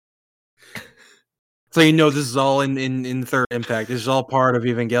 So you know this is all in Third Impact. This is all part of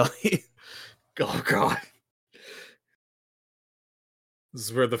Evangelion. Oh god. This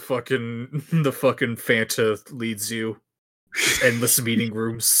is where the fucking Fanta leads you. Endless meeting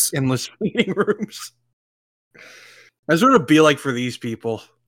rooms. Endless meeting rooms. That's what it'd be like for these people.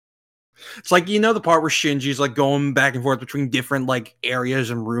 It's like, you know, the part where Shinji's like going back and forth between different like areas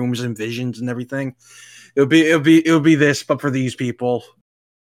and rooms and visions and everything. It would be this, but for these people.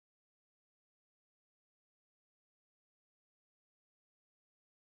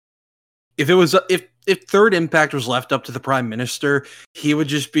 If Third Impact was left up to the Prime Minister, he would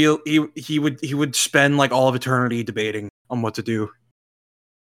just be he would spend like all of eternity debating on what to do.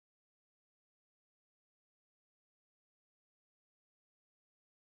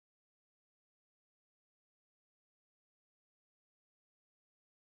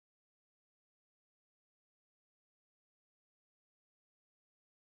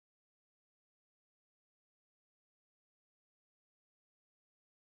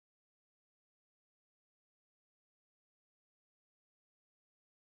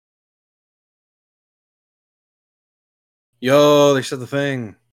 Yo, they said the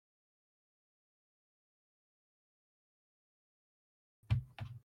thing.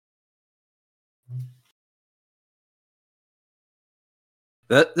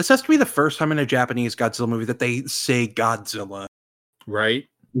 This has to be the first time in a Japanese Godzilla movie that they say Godzilla, Right?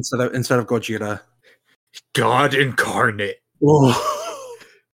 instead of Gojira. God incarnate. That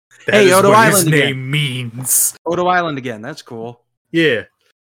Hey, is Odo what Island his again. name means. Odo Island again. That's cool. Yeah.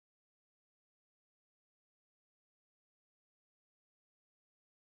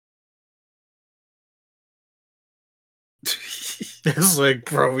 It's like,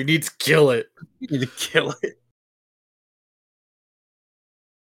 bro, we need to kill it. You need to kill it.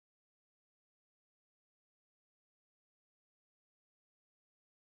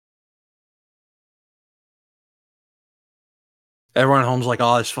 Everyone at home's like,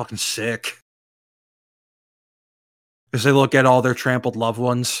 oh, it's fucking sick. Because they look at all their trampled loved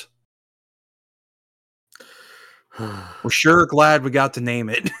ones. We're sure glad we got to name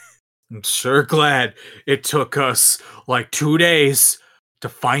it. I'm sure glad it took us like 2 days to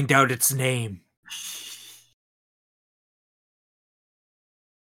find out its name.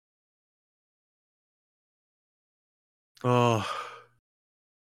 Oh.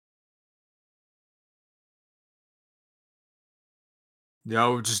 Yeah,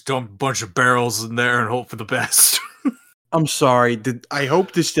 we'll just dump a bunch of barrels in there and hope for the best. I'm sorry. I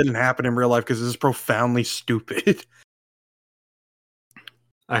hope this didn't happen in real life because this is profoundly stupid.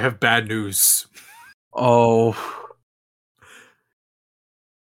 I have bad news. Oh.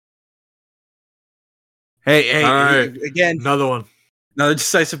 Hey, All right. again. Another one. Another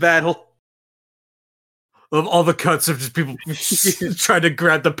decisive battle. Of all the cuts of just people trying to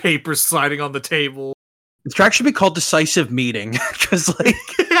grab the paper sliding on the table. It should actually be called decisive meeting. Because, like...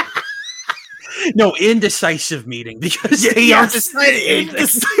 no, indecisive meeting. Because they are deciding.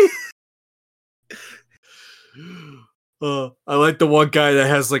 I like the one guy that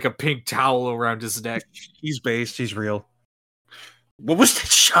has like a pink towel around his neck. He's based. He's real. What was that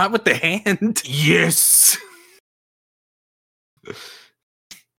shot with the hand? Yes.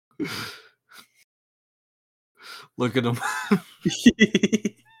 Look at him.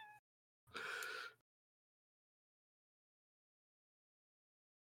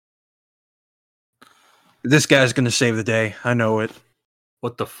 This guy's gonna save the day. I know it.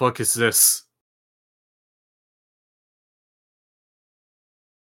 What the fuck is this?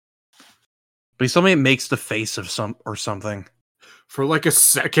 Please tell me it makes the face of something. For like a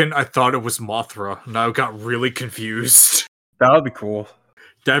second, I thought it was Mothra, and I got really confused. That would be cool.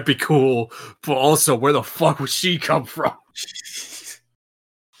 That'd be cool, but also, where the fuck would she come from?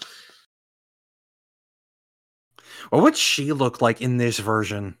 What would she look like in this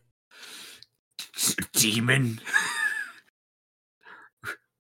version? Demon.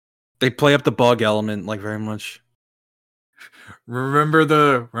 They play up the bug element like very much. Remember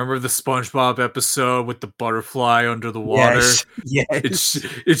the SpongeBob episode with the butterfly under the water? Yes.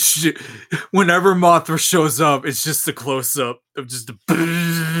 It's whenever Mothra shows up, it's just a close up of just a.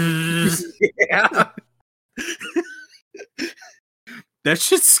 Yeah. That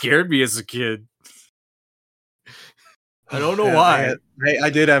shit scared me as a kid. I don't know why. I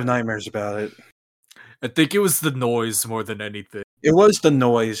did have nightmares about it. I think it was the noise more than anything. It was the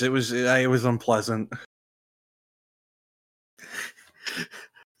noise. It was unpleasant.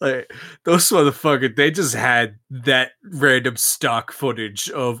 Like, those motherfuckers, they just had that random stock footage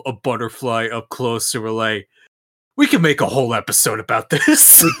of a butterfly up close and were like, we can make a whole episode about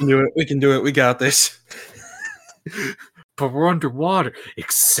this. We can do it. We got this. But we're underwater.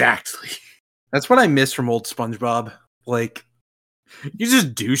 Exactly. That's what I miss from old SpongeBob. Like, you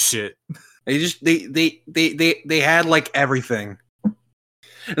just do shit. They had like everything.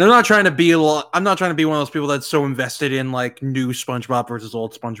 And I'm not trying to be one of those people that's so invested in like new SpongeBob versus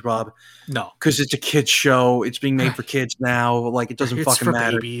old SpongeBob. No, because it's a kids show. It's being made for kids now. Like it doesn't it's fucking for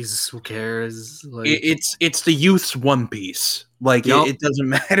matter. Babies, who cares? Like, it's the youth's One Piece. Like it doesn't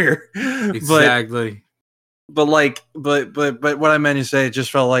matter. Exactly. But what I meant to say, it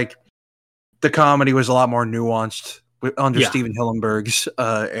just felt like the comedy was a lot more nuanced under Steven Hillenburg's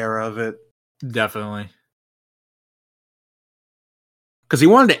era of it. Definitely. Because he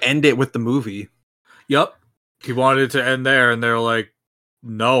wanted to end it with the movie. Yep. He wanted it to end there, and they're like,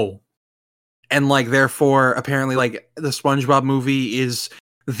 no. And, like, therefore, apparently, like, the SpongeBob movie is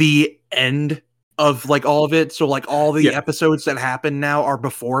the end of, like, all of it. So, like, all the episodes that happen now are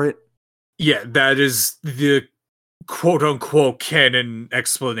before it. Yeah, that is the quote-unquote canon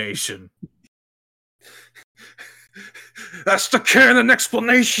explanation. That's the canon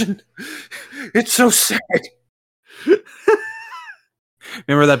explanation! It's so sad!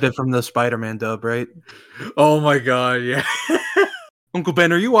 Remember that bit from the Spider-Man dub, right? Oh my god, yeah. Uncle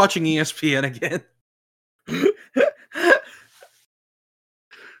Ben, are you watching ESPN again?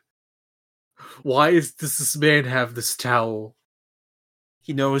 Why does this man have this towel?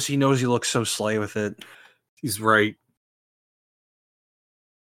 He knows he looks so slay with it. He's right.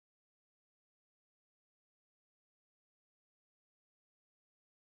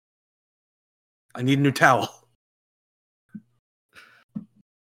 I need a new towel.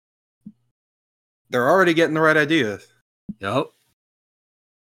 They're already getting the right idea. Yep.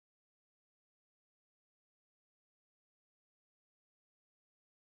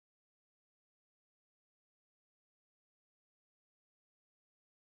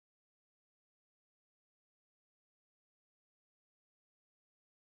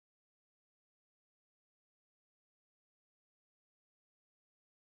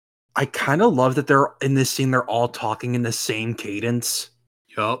 I kind of love that they're in this scene. They're all talking in the same cadence.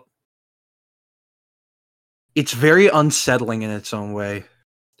 Yep. it's very unsettling in its own way.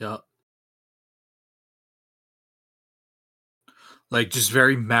 Yeah. Like just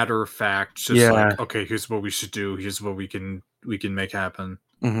very matter of fact, just like, okay, here's what we should do, here's what we can make happen.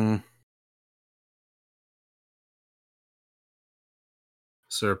 Mm-hmm.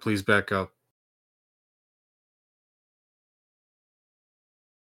 Sir, please back up.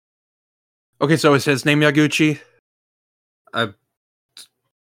 Okay, so is his name Higuchi?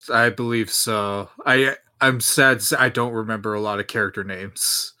 I believe so. I'm sad I don't remember a lot of character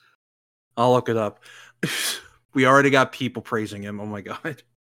names. I'll look it up. We already got people praising him. Oh my god.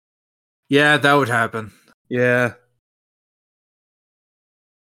 Yeah, that would happen. Yeah.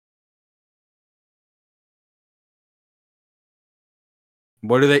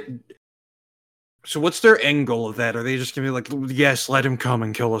 What are they? So what's their end goal of that? Are they just gonna be like, yes, let him come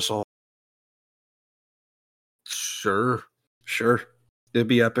and kill us all? Sure. It'd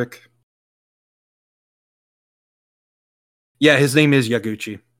be epic. Yeah, his name is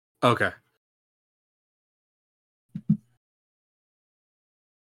Higuchi. Okay.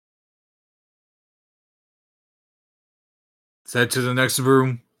 Let's head to the next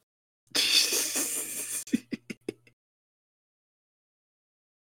room.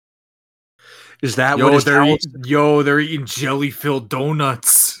 Is that what they're eating jelly-filled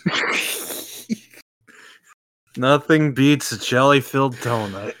donuts. Nothing beats a jelly-filled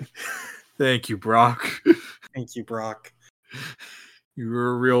donut. Thank you, Brock. Thank you, Brock. You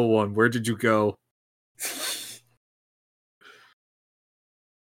were a real one. Where did you go?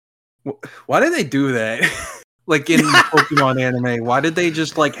 Why did they do that? Like in Pokemon anime, why did they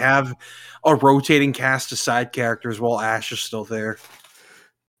just like have a rotating cast of side characters while Ash is still there?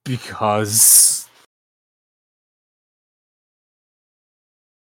 Because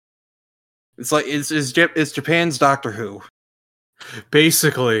it's like it's Japan's Doctor Who.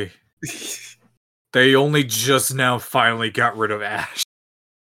 Basically, they only just now finally got rid of Ash.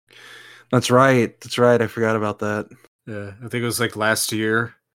 That's right. I forgot about that. Yeah, I think it was like last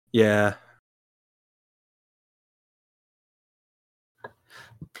year. Yeah.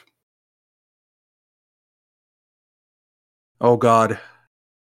 Oh God.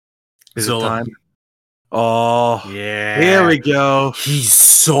 Is it time? Oh yeah. Here we go. He's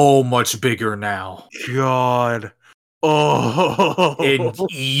so much bigger now. God. Oh. And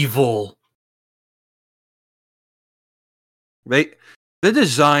evil. The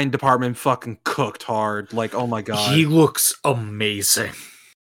design department fucking cooked hard. Like, oh my God. He looks amazing.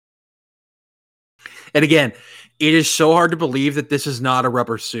 And again, it is so hard to believe that this is not a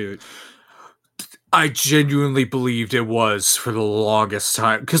rubber suit. I genuinely believed it was for the longest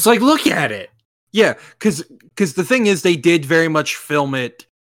time. Because, like, look at it. Yeah, because the thing is, they did very much film it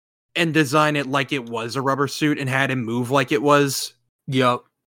and design it like it was a rubber suit and had him move like it was. Yep.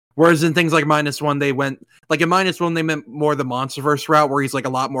 Whereas in things like -1, they went like in -1, they meant more the Monsterverse route, where he's like a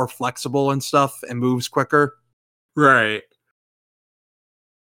lot more flexible and stuff and moves quicker. Right.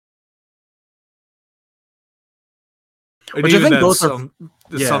 And Which I think both some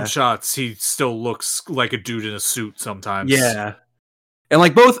shots, he still looks like a dude in a suit sometimes. Yeah, and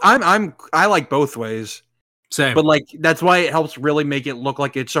like both, I like both ways. Same, but like that's why it helps really make it look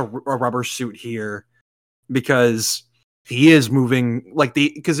like it's a rubber suit here, because he is moving like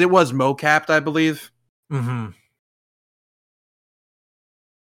because it was mocapped, I believe. Mm-hmm.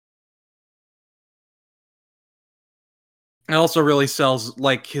 It also really sells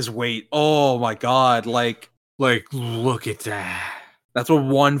like his weight. Oh my God! Like look at that. That's what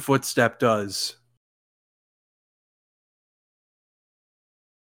one footstep does.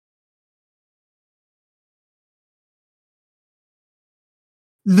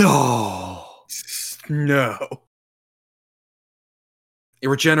 No. It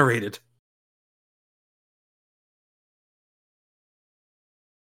regenerated.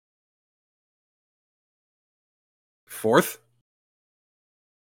 Fourth?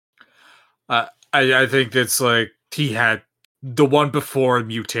 I think it's like he had the one before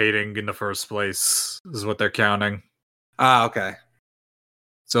mutating in the first place is what they're counting. Ah, okay.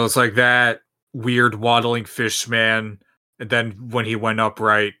 So it's like that weird waddling fish man, and then when he went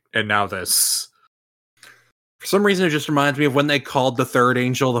upright, and now this. For some reason, it just reminds me of when they called the third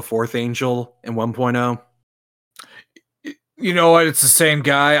angel the fourth angel in 1.0. You know what? It's the same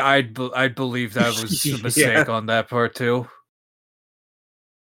guy. I'd believe that was a mistake on that part too.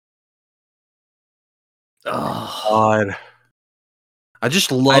 Oh God. I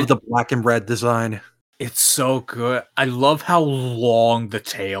just love the black and red design. It's so good. I love how long the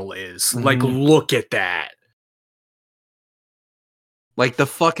tail is. Mm-hmm. Like, look at that. Like, the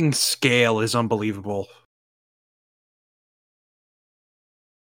fucking scale is unbelievable.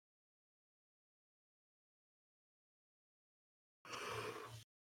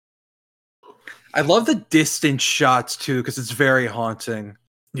 I love the distance shots too because it's very haunting.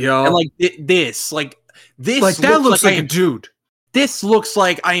 Yeah, and like this that looks like a dude. This looks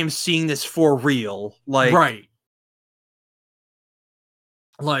like I am seeing this for real. Like right.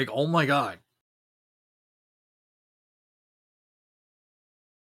 Like, oh my god.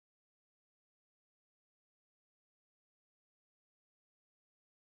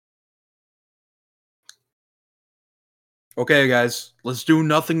 Okay, guys, let's do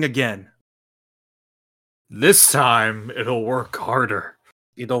nothing again. This time, it'll work harder.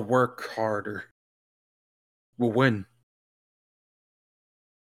 It'll work harder. We'll win.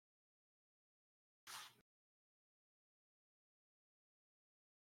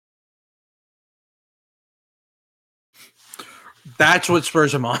 That's what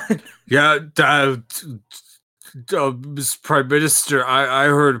spurs him on. Yeah, Mr. Prime Minister, I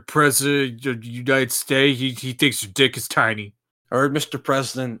heard President of the United States, he thinks your dick is tiny. I heard Mr.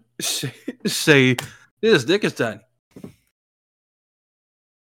 President say his dick is tiny.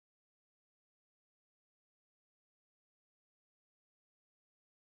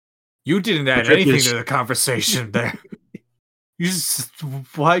 You didn't add anything to the conversation there.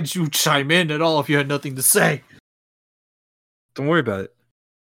 Why'd you chime in at all if you had nothing to say? Don't worry about it.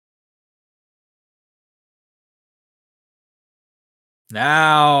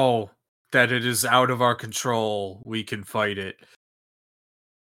 Now that it is out of our control, we can fight it.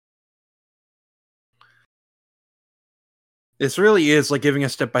 This really is like giving a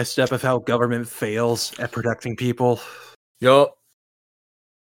step-by-step of how government fails at protecting people. Yup.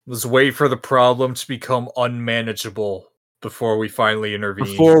 Let's wait for the problem to become unmanageable before we finally intervene.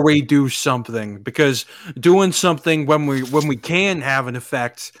 Before we do something, because doing something when we can have an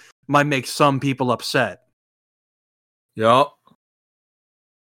effect might make some people upset. Yup.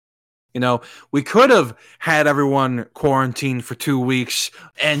 You know, we could have had everyone quarantined for 2 weeks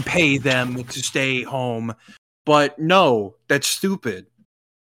and pay them to stay home, but no, that's stupid.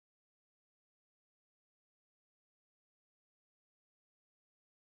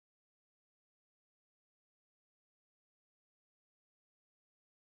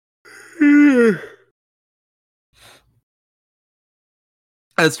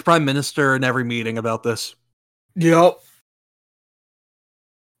 As the Prime Minister in every meeting about this. Yep.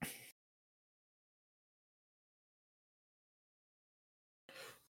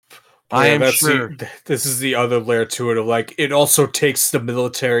 I am sure. This is the other layer to it of like, it also takes the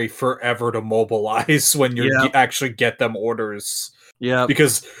military forever to mobilize when you actually get them orders. Yeah.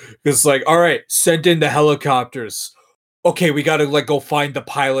 Because like, all right, send in the helicopters. Okay, we gotta like go find the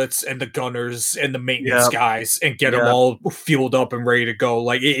pilots and the gunners and the maintenance guys and get them all fueled up and ready to go.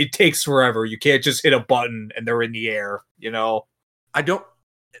 Like it takes forever. You can't just hit a button and they're in the air, you know?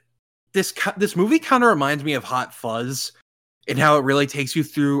 This movie kind of reminds me of Hot Fuzz and how it really takes you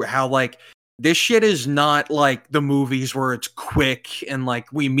through how like this shit is not like the movies where it's quick and like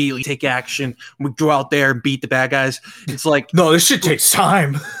we immediately take action. We go out there and beat the bad guys. It's like, no, this shit takes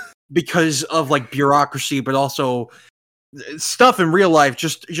time because of like bureaucracy, but also stuff in real life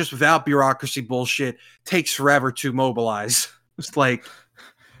just without bureaucracy bullshit takes forever to mobilize. It's like,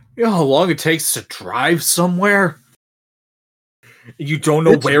 you know how long it takes to drive somewhere? You don't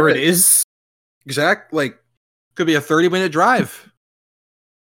know where it is? Exactly. Like, could be a 30-minute drive.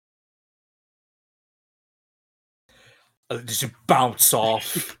 Just bounce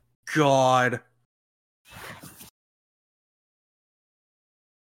off. God.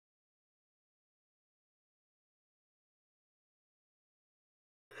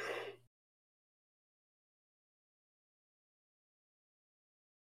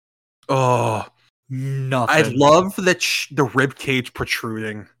 Oh, nothing. I love the rib cage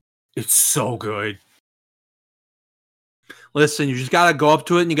protruding. It's so good. Listen, you just gotta go up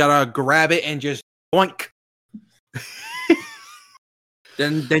to it and you gotta grab it and just boink.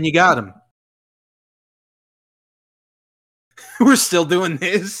 then you got him. We're still doing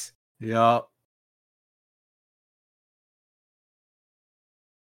this. Yeah.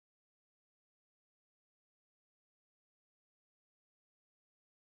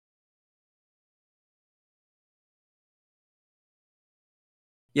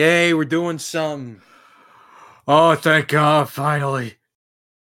 Yay, we're doing some. Oh, thank God, finally.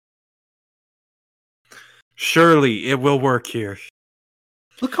 Surely it will work here.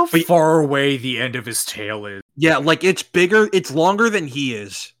 Look how far away the end of his tail is. Yeah, like it's bigger, it's longer than he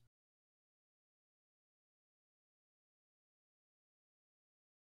is.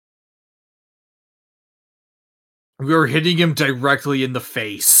 We were hitting him directly in the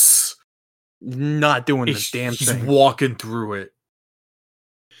face. Not doing the damn thing. He's walking through it.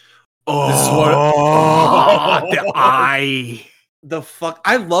 Oh, this is what, the eye. the fuck?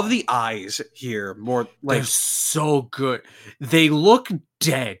 I love the eyes here more. Like, they're so good. They look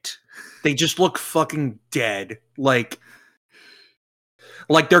dead. they just look fucking dead. Like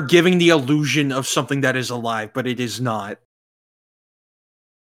they're giving the illusion of something that is alive, but it is not.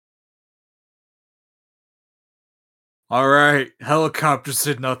 All right, helicopters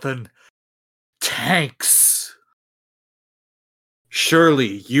did nothing. Tanks.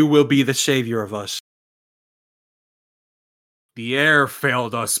 Surely you will be the savior of us. The air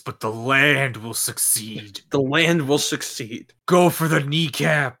failed us, but the land will succeed. The land will succeed. Go for the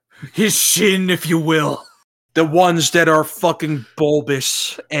kneecap. His shin, if you will. The ones that are fucking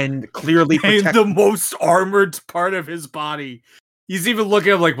bulbous and clearly And the most armored part of his body. He's even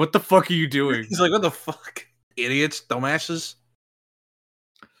looking at him like, what the fuck are you doing? He's like, what the fuck? Idiots, dumbasses.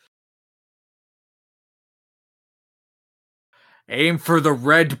 Aim for the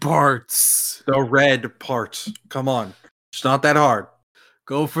red parts. The red parts. Come on. It's not that hard.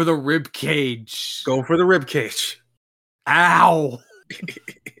 Go for the rib cage. Go for the rib cage. Ow!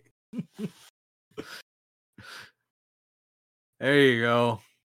 There you go.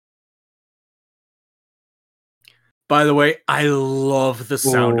 By the way, I love the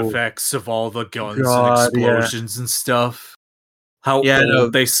sound effects of all the guns and explosions and stuff. How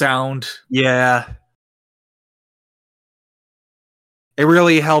old they sound. Yeah. It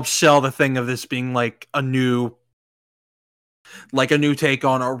really helps sell the thing of this being like a new take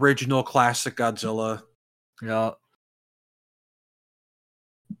on original classic Godzilla. Yeah.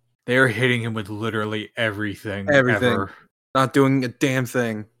 They're hitting him with literally everything. Ever. Not doing a damn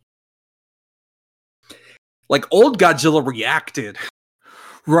thing. Like, old Godzilla reacted.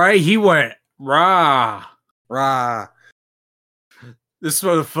 Right? He went, rah. Rah. This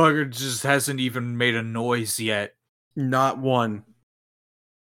motherfucker just hasn't even made a noise yet. Not one.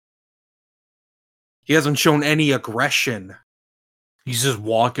 He hasn't shown any aggression. He's just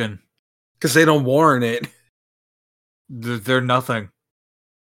walking. Because they don't warrant it. They're nothing.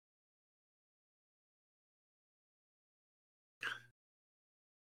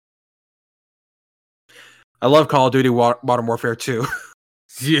 I love Call of Duty Modern Warfare 2.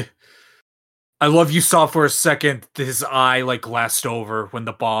 Yeah. I love you saw for a second his eye like glassed over when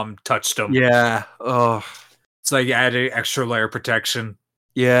the bomb touched him. Yeah. Oh. It's like added extra layer of protection.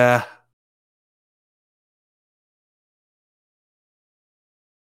 Yeah.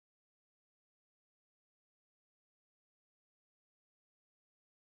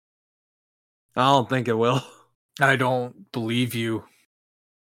 I don't think it will. I don't believe you.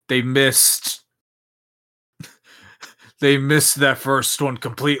 They missed. They missed that first one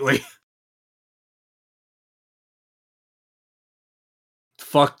completely.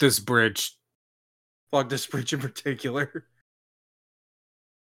 Fuck this bridge. Fuck this bridge in particular.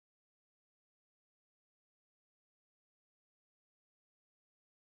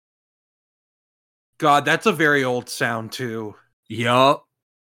 God, that's a very old sound too. Yup.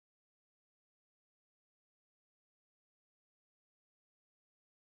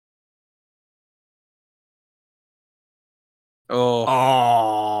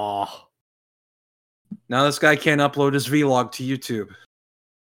 Oh. Now this guy can't upload his vlog to YouTube.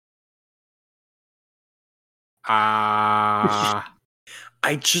 I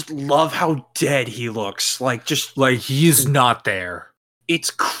just love how dead he looks. Like, just like he's not there.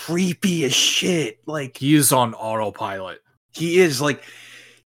 It's creepy as shit. Like, he is on autopilot. He is like,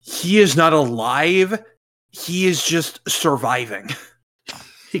 he is not alive. He is just surviving.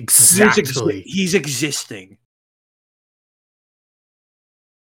 Exactly. He's existing.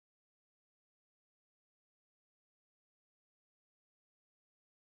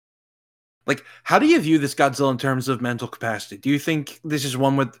 Like, how do you view this Godzilla in terms of mental capacity? Do you think this is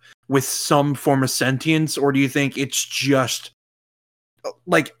one with some form of sentience, or do you think it's just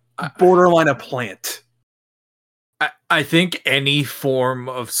like borderline a plant? I think any form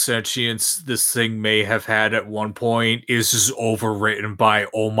of sentience this thing may have had at one point is just overwritten by,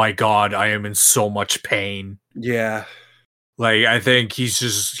 oh my god, I am in so much pain. Yeah. Like, I think he's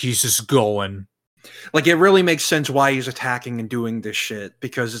just going. Like, it really makes sense why he's attacking and doing this shit,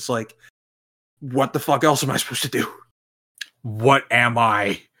 because it's like, what the fuck else am I supposed to do? What am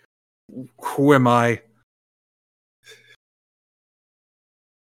I? Who am I?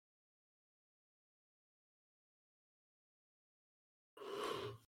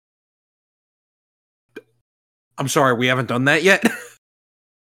 I'm sorry, we haven't done that yet.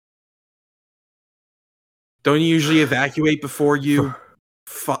 Don't you usually evacuate before you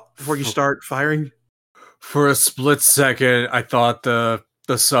start firing? For a split second, I thought the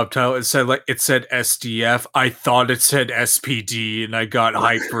subtitle it said SDF. I thought it said SPD, and I got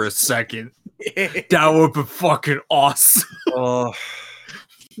hyped for a second. That would be fucking awesome. Oh,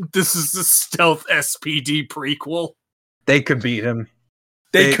 This is the stealth SPD prequel. they could beat him.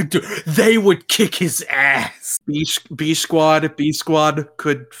 They would kick his ass. B Squad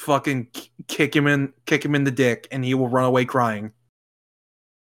could fucking kick him in the dick, and he will run away crying.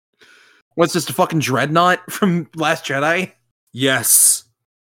 What's this, the fucking Dreadnought from Last Jedi? Yes.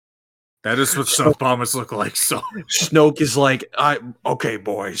 That is what stealth bombers look like, so. Snoke is like, okay,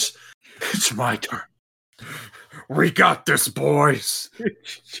 boys. It's my turn. We got this, boys.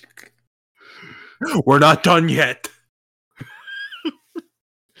 We're not done yet.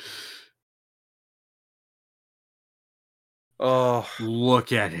 Oh,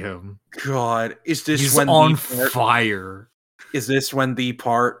 look at him. God. Is this He's when on fire? Is this when the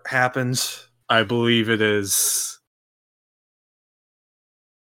part happens? I believe it is.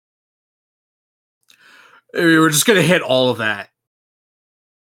 We're just gonna hit all of that.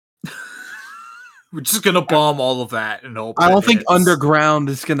 We're just gonna bomb all of that and hope. I don't think underground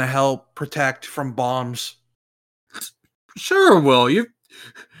is gonna help protect from bombs. Sure, it will. You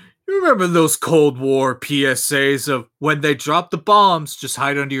remember those Cold War PSAs of when they drop the bombs, just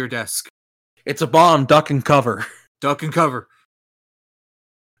hide under your desk. It's a bomb, duck and cover. Duck and cover.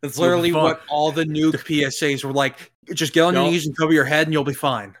 It's literally what all the nuke PSAs were like. Just get on your knees and cover your head and you'll be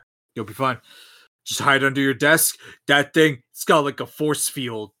fine. You'll be fine. Just hide under your desk. That thing, it's got like a force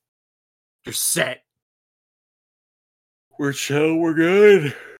field. You're set. We're chill, we're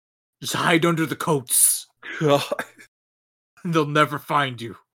good. Just hide under the coats. God. They'll never find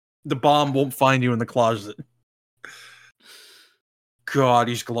you. The bomb won't find you in the closet. God,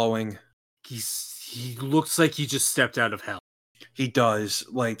 he's glowing. He looks like he just stepped out of hell. He does.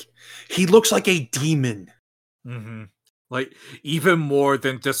 Like, he looks like a demon. Mm-hmm. Like, even more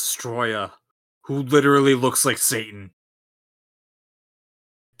than Destroyer, who literally looks like Satan.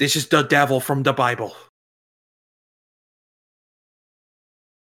 This is the devil from the Bible.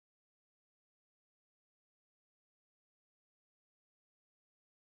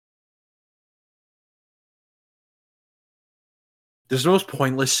 This is the most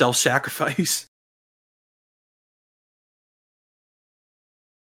pointless self-sacrifice.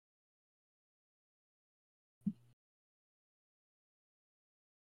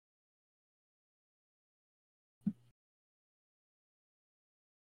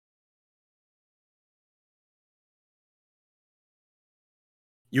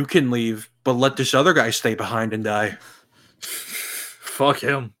 You can leave, but let this other guy stay behind and die. Fuck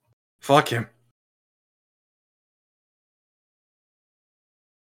him. Fuck him.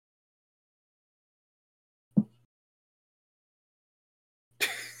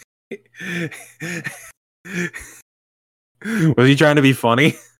 Was he trying to be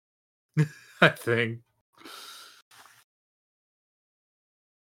funny? I think.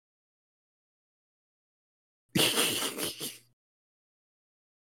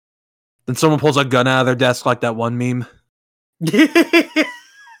 Then someone pulls a gun out of their desk like that one meme.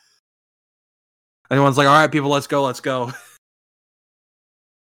 Anyone's like, alright, people, let's go, let's go.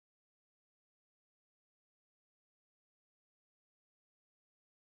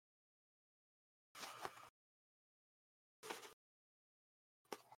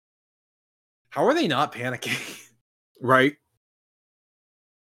 How are they not panicking? Right?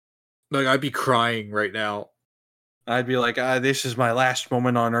 Like, I'd be crying right now. I'd be like, this is my last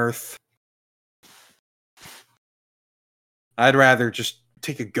moment on Earth. I'd rather just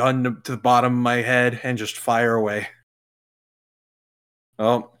take a gun to the bottom of my head and just fire away.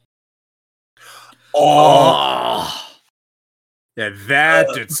 Oh. Yeah, that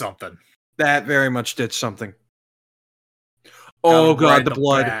did something. That very much did something. Oh god, the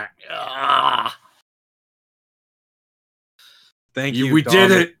blood. Thank you. We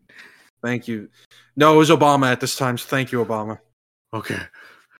did it. Thank you. No, it was Obama at this time, so thank you, Obama. Okay.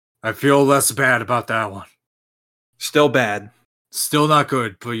 I feel less bad about that one. Still bad. Still not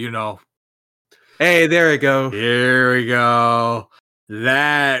good, but you know. Hey, there we go. Here we go.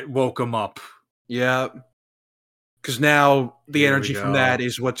 That woke him up. Yeah. Because now the energy from that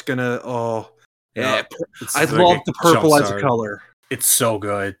is what's gonna. Oh. Yeah. I love the purple as a color. It's so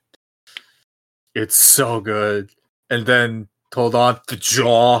good. It's so good. And then, hold on, the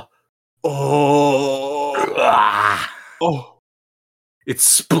jaw. Oh. Oh. It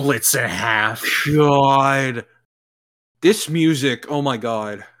splits in half. God. This music, oh my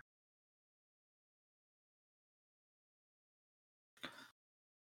god.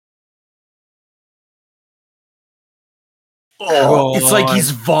 Oh, it's like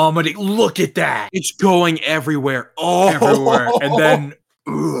he's vomiting. Look at that. It's going everywhere. Oh, everywhere. And then,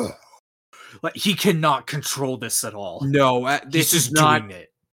 like, he cannot control this at all. No, he's just doing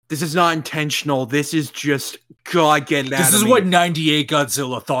it. This is not intentional. This is just God get it out of me. This is what 98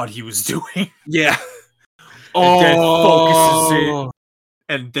 Godzilla thought he was doing. Yeah. And then focuses it,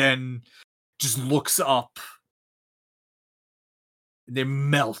 and then just looks up. And then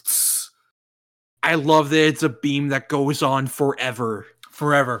melts. I love that it's a beam that goes on forever.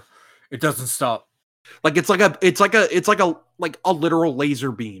 Forever. It doesn't stop. Like it's like a literal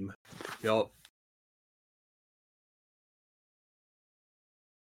laser beam. Yup.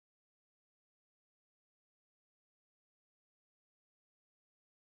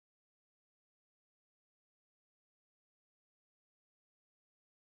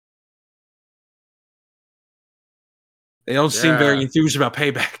 They don't seem very enthused about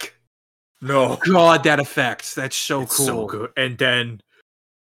payback. No. God, that effect. That's so It's cool. so good. And then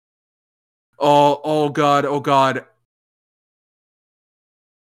Oh god. Oh God.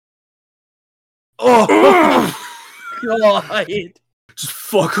 just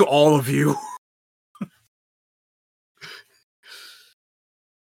fuck all of you.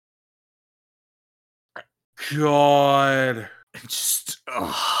 God. Just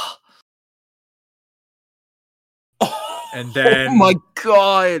Oh, and then oh my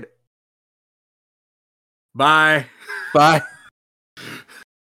God. Bye.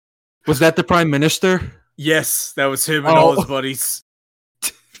 Was that the Prime Minister? Yes, that was him and all his buddies.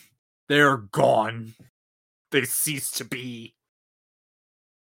 They're gone. They cease to be.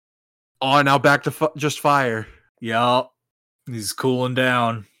 Oh, now back to just fire. Yup. He's cooling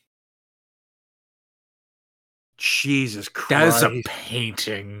down. Jesus Christ. That is a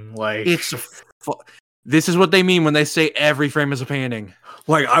painting. Like, it's a this is what they mean when they say every frame is a painting.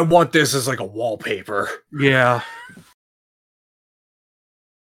 Like, I want this as like a wallpaper. Yeah.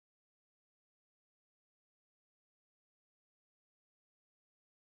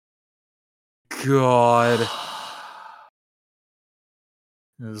 God.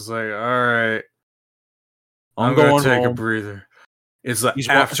 It's like, all right. I'm gonna going take home. a breather. It's like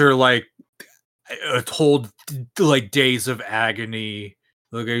after like a whole like days of agony.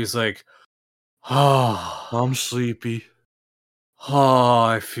 Look, he's like, oh, I'm sleepy. Oh,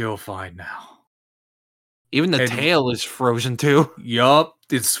 I feel fine now. Even the tail is frozen too. Yup,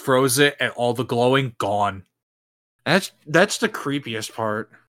 it's frozen and all the glowing gone. That's the creepiest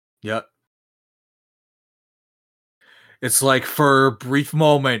part. Yep. It's like for a brief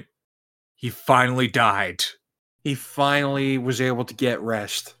moment, he finally died. He finally was able to get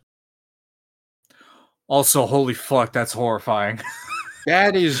rest. Also, holy fuck, that's horrifying.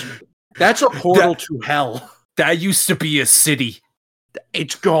 That's a portal to hell. That used to be a city.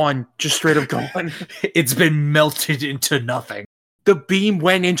 It's gone. Just straight up gone. It's been melted into nothing. The beam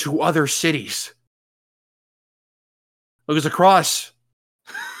went into other cities. Look, there's a cross.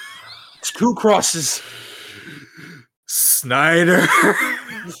 It's 2 crosses. Snyder.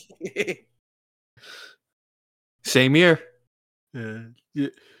 Same year. Yeah.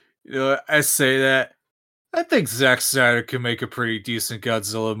 You know, I say that. I think Zack Snyder could make a pretty decent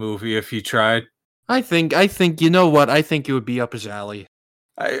Godzilla movie if he tried. I think you know what? I think it would be up his alley.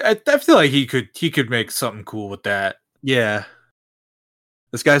 I feel like he could make something cool with that. Yeah.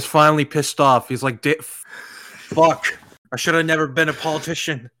 This guy's finally pissed off. He's like, fuck. I should have never been a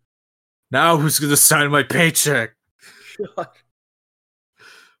politician. Now who's gonna sign my paycheck? God.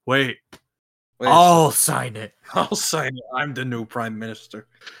 Wait. I'll sign it. I'll sign it. I'm the new prime minister.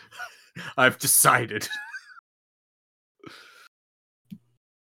 I've decided.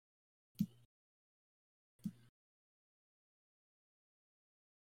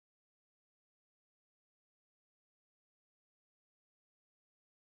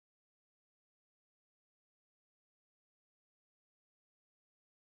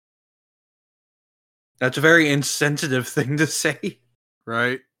 That's a very insensitive thing to say.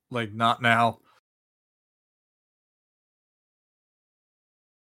 Right? Like, not now.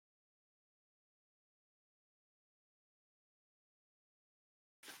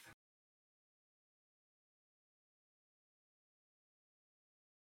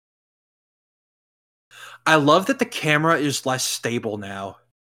 I love that the camera is less stable now.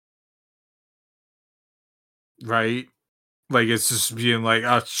 Right? Like, it's just being like,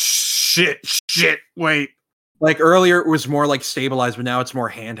 oh, shit, wait. Like, earlier it was more, like, stabilized, but now it's more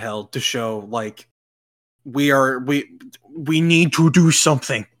handheld to show, like, we need to do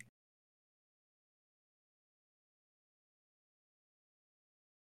something.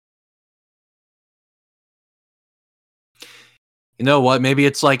 You know what? Maybe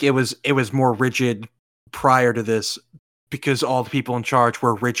it's like it was more rigid prior to this because all the people in charge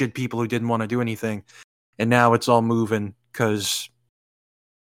were rigid people who didn't want to do anything. And now it's all moving because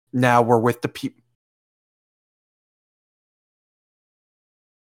now we're with the people.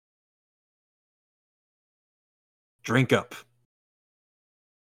 Drink up.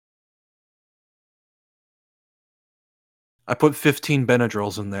 I put 15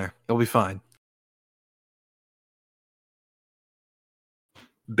 Benadryls in there. They'll be fine.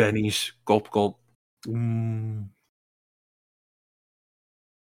 Bennies. Gulp, gulp.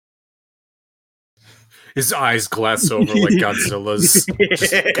 His eyes glass over like Godzilla's.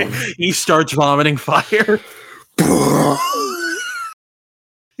 He starts vomiting fire.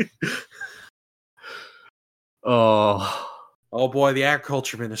 Oh boy, the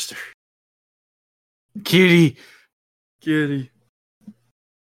agriculture minister. Kitty.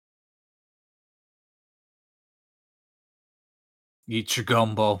 Eat your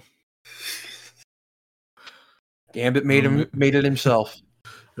gumbo. Gambit made it himself.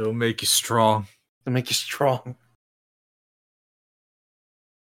 It'll make you strong. It'll make you strong.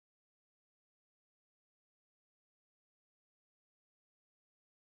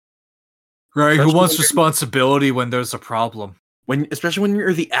 Right, who wants responsibility when there's a problem? Especially when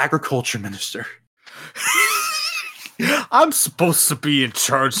you're the agriculture minister. I'm supposed to be in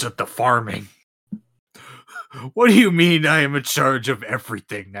charge of the farming. What do you mean I am in charge of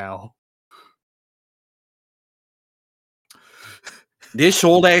everything now? This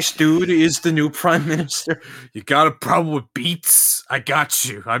old ass dude is the new prime minister. You got a problem with beets? I got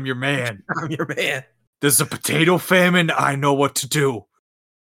you. I'm your man. I'm your man. There's a potato famine. I know what to do.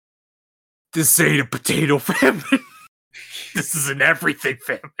 This ain't a potato famine. This is an everything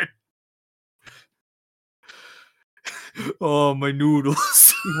famine. Oh, my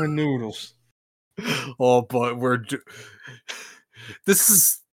noodles. My noodles. Oh, but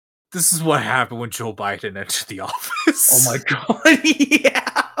this is what happened when Joe Biden entered the office. Oh my god,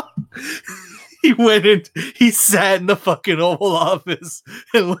 yeah. He went in, he sat in the fucking Oval Office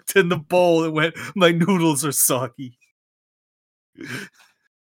and looked in the bowl and went, my noodles are soggy.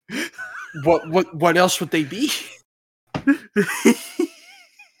 What else would they be?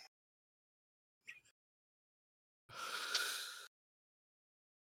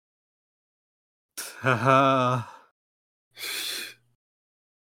 Haha.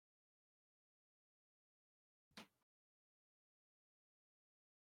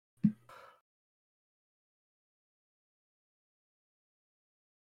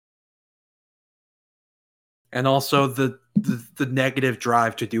 And also the negative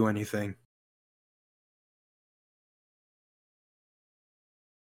drive to do anything.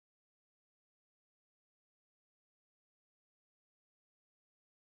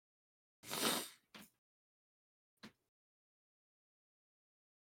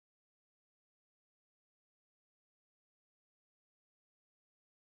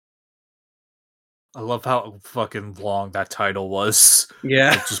 I love how fucking long that title was.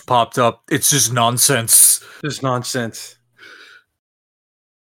 Yeah. It just popped up. It's just nonsense. Just nonsense.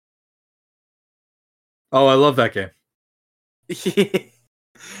 Oh, I love that game. Yeah,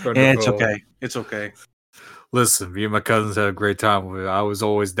 it's okay. It's okay. Listen, me and my cousins had a great time with it. I was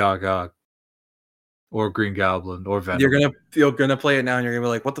always Doc Ock. Or Green Goblin. Or Venom. You're gonna play it now and you're gonna be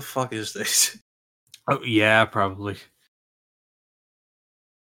like, what the fuck is this? Oh, yeah, probably.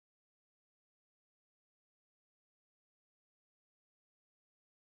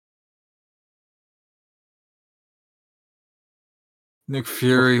 Nick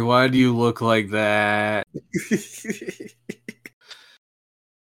Fury, why do you look like that?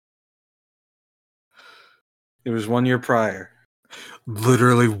 It was 1 year prior.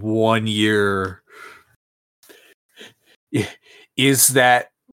 Literally 1 year. Is that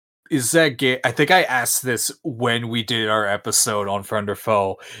game? I think I asked this when we did our episode on Friend or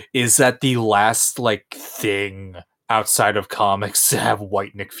Foe. Is that the last thing outside of comics to have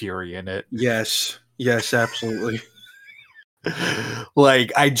white Nick Fury in it? Yes, absolutely.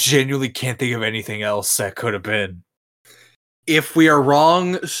 I genuinely can't think of anything else that could have been. If we are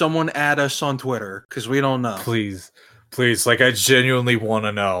wrong, someone add us on Twitter, because we don't know. Please, I genuinely want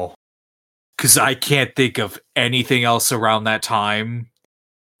to know. Because I can't think of anything else around that time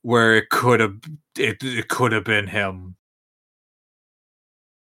where it could have been him.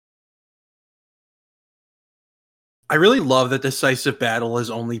 I really love that Decisive Battle is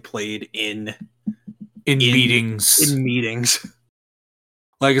only played in meetings. In meetings.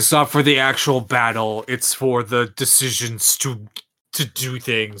 It's not for the actual battle, it's for the decisions to do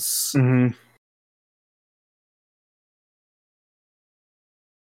things. Mm-hmm.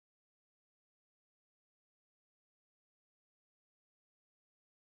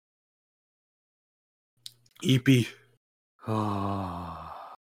 EP.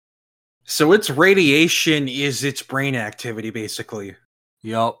 So its radiation is its brain activity, basically.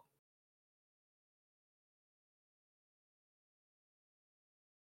 Yup.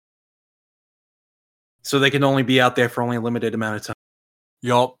 So they can only be out there for only a limited amount of time.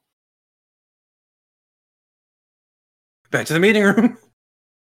 Yup. Back to the meeting room.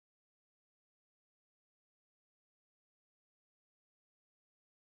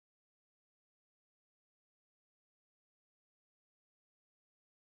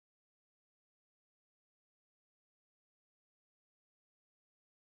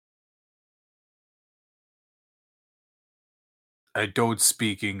 I don't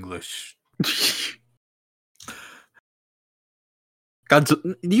speak English.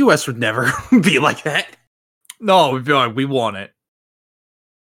 The US would never be like that. No, we'd be like, we want it.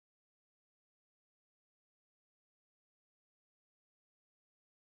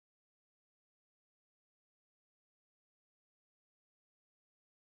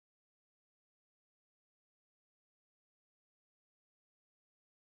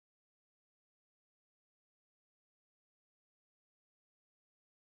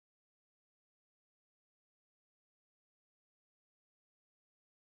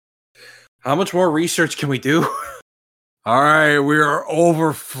 How much more research can we do? All right, we are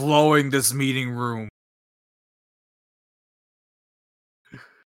overflowing this meeting room.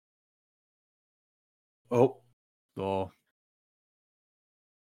 Oh.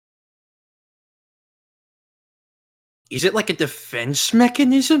 Is it like a defense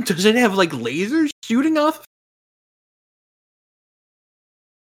mechanism? Does it have like lasers shooting off?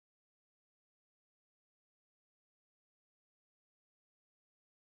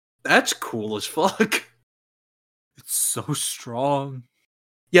 That's cool as fuck. It's so strong.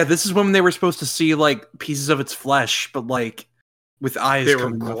 Yeah, this is when they were supposed to see like pieces of its flesh, but like with eyes. They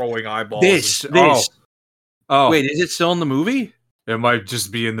were coming growing eyeballs. This. Oh. Wait, is it still in the movie? It might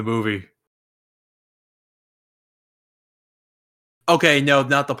just be in the movie. Okay, no,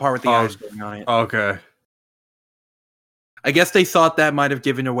 not the part with the eyes going on it. Okay. I guess they thought that might have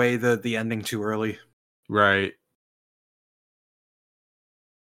given away the ending too early. Right.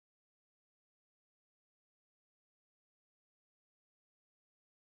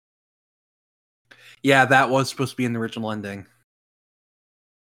 Yeah, that was supposed to be in the original ending.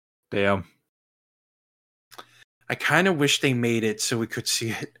 Damn. I kind of wish they made it so we could see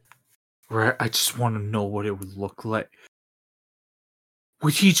it. Right. I just want to know what it would look like.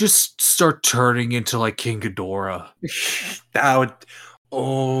 Would he just start turning into like King Ghidorah? That would.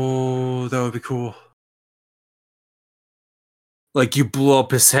 Oh, that would be cool. Like you blew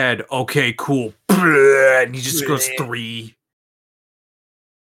up his head. Okay, cool. And he just grows 3.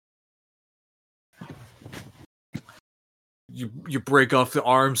 You break off the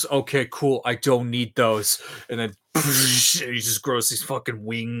arms. Okay, cool. I don't need those. And then he just grows these fucking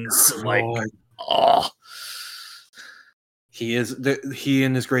wings. Like, oh. He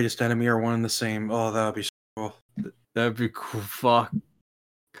and his greatest enemy are one and the same. Oh, that would be so cool. That'd be cool. Fuck.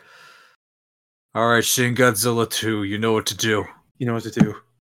 Alright, Shin Godzilla 2, you know what to do. You know what to do.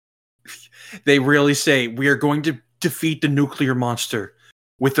 They really say, we are going to defeat the nuclear monster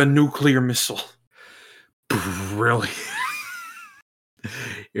with a nuclear missile. Really?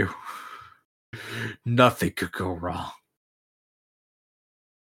 Nothing could go wrong.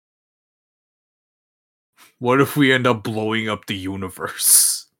 What if we end up blowing up the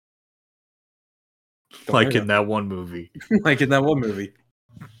universe? Like in that one movie. Like in that one movie.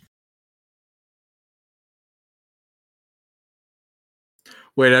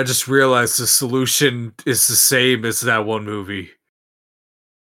 Wait, I just realized the solution is the same as that one movie.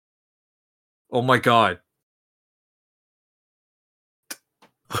 Oh my god.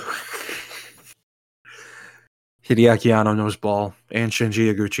 Hideaki Anno knows ball, and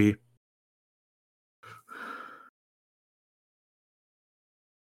Shinji Higuchi.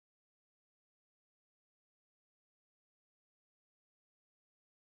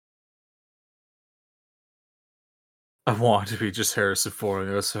 I want to be just Harrison Ford.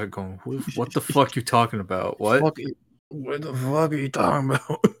 I was going, what the fuck you talking about? What? What the fuck are you talking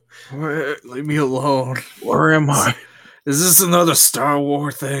about? Leave me alone. Where am I? Is this another Star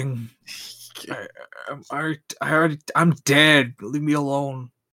Wars thing? I'm dead. Leave me alone.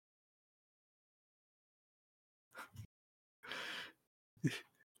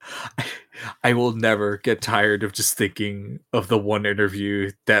 I will never get tired of just thinking of the one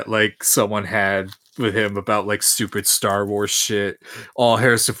interview that like someone had with him about like stupid Star Wars shit. All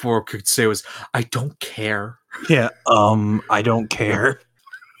Harrison Ford could say was, "I don't care." Yeah, I don't care.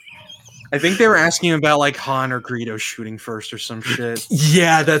 I think they were asking him about like Han or Greedo shooting first or some shit.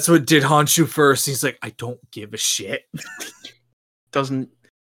 Yeah, that's what did Han shoot first. He's like, I don't give a shit. Doesn't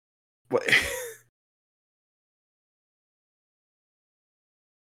what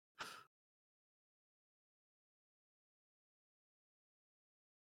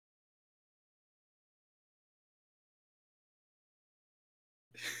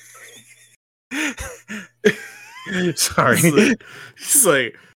Sorry. He's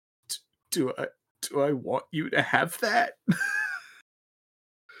like, do I want you to have that?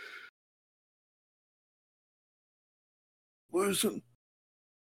 Listen,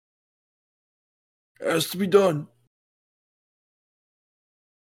 it has to be done.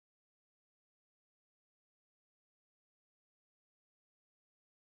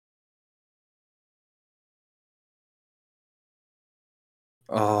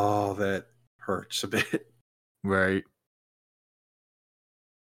 Oh, that hurts a bit. Right.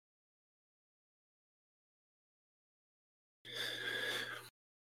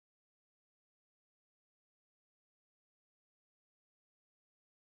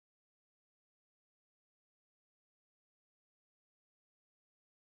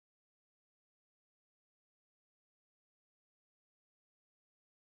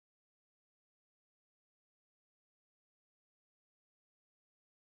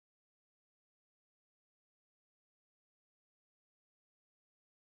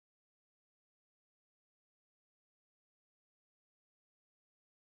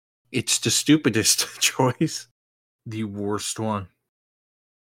 It's the stupidest choice. The worst one.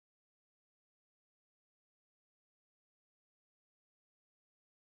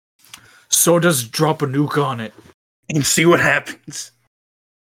 So does drop a nuke on it. And see what happens.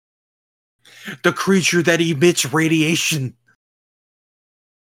 The creature that emits radiation.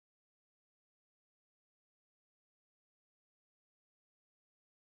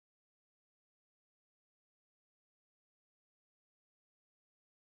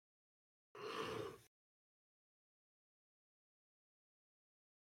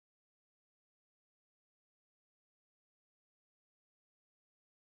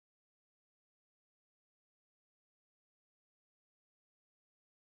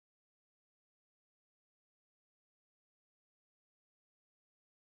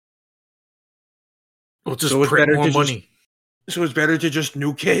 We'll just print more money. So it's better to just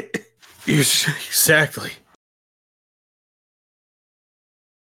nuke it? Exactly.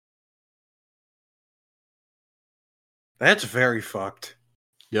 That's very fucked.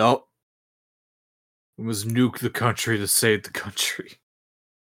 Yup. We must nuke the country to save the country.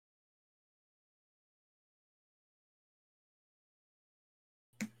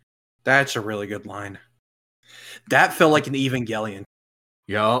 That's a really good line. That felt like an Evangelion.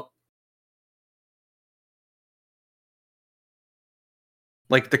 Yup.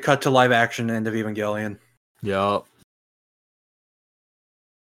 Like the cut to live action end of Evangelion. Yup.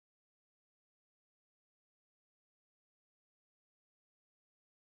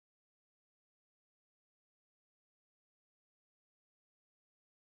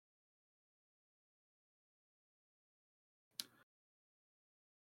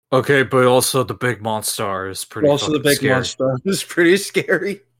 Okay, but also the big monster is pretty Also, the big scary. monster is pretty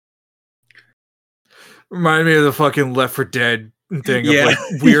scary. Remind me of the fucking Left 4 Dead thing Yeah. of like,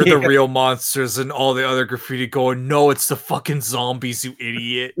 we're the real monsters and all the other graffiti going, no, it's the fucking zombies, you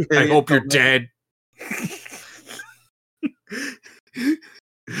idiot. I hope you're dead.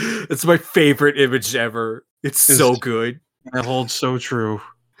 It's my favorite image ever. It's so good. That holds so true.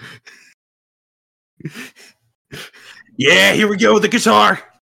 Yeah, here we go with the guitar.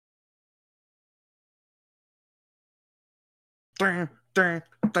 I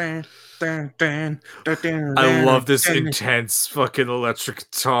love this intense fucking electric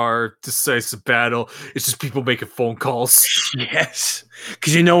guitar decisive battle. It's just people making phone calls. Yes.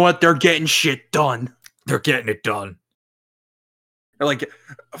 Because you know what? They're getting shit done. They're getting it done. They're like,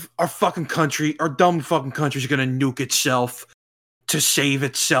 our fucking country, our dumb fucking country's gonna nuke itself to save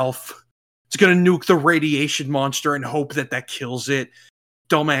itself. It's gonna nuke the radiation monster and hope that that kills it.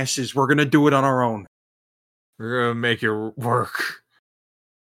 Dumbasses, we're gonna do it on our own. We're gonna make it work.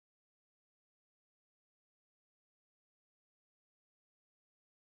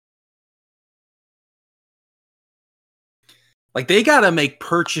 Like, they gotta make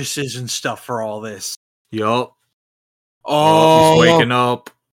purchases and stuff for all this. Yup. Oh, he's waking up.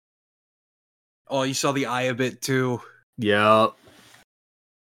 Oh, you saw the eye a bit too. Yup.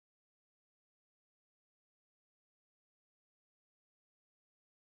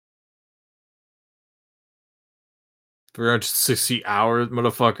 For 360 hours,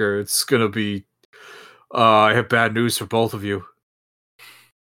 motherfucker. It's gonna be. I have bad news for both of you.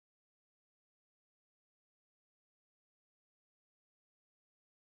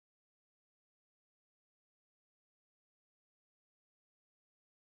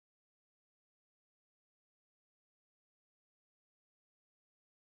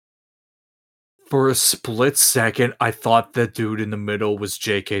 For a split second, I thought that dude in the middle was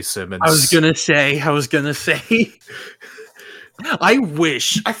J.K. Simmons. I was gonna say. I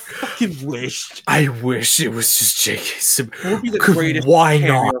wish. I fucking wished. I wish it was just J.K. Simmons. That would be the greatest Why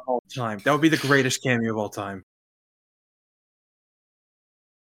cameo not? of all time. That would be the greatest cameo of all time.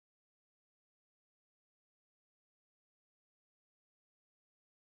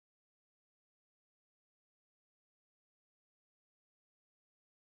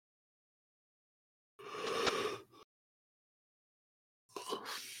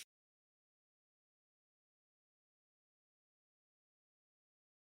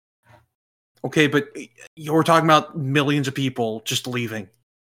 Okay, but you're talking about millions of people just leaving.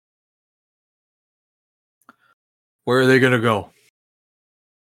 Where are they gonna go?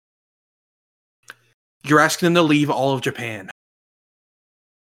 You're asking them to leave all of Japan.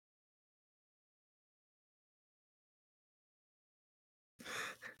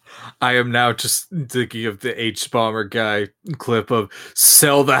 I am now just thinking of the H-Bomber guy clip of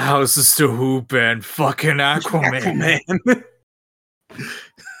sell the houses to Hoop and fucking Aquaman. Aquaman.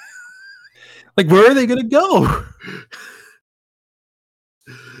 Like, where are they gonna go?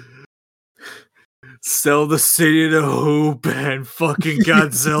 Sell the city to Hoop and fucking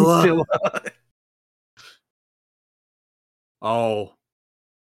Godzilla. Oh,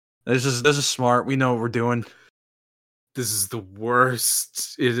 This is smart. We know what we're doing. this is the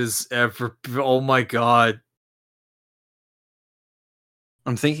worst it has ever been. Oh my god.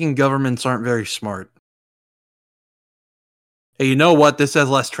 I'm thinking governments aren't very smart. Hey, you know what? This has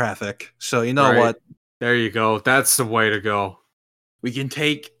less traffic, so you know Right. what? There you go. That's the way to go. We can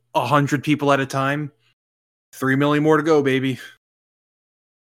take 100 people at a time. 3 million more to go, baby.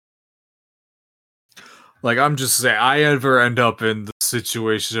 Like, I'm just saying, I ever end up in the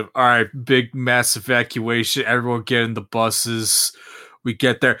situation of, all right, big mass evacuation, everyone get in the buses, we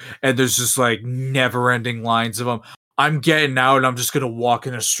get there, and there's just like never-ending lines of them. I'm getting out, and I'm just gonna walk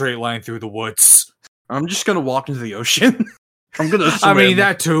in a straight line through the woods. I'm just gonna walk into the ocean. I'm gonna swim. I mean,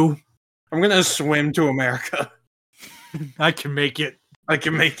 that too. I'm gonna swim to America. I can make it. I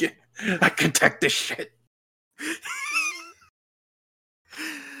can make it. I can tech this shit.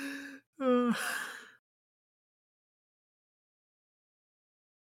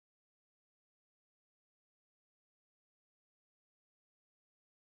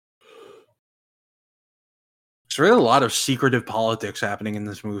 There's really a lot of secretive politics happening in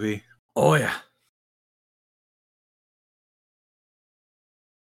this movie. Oh, yeah.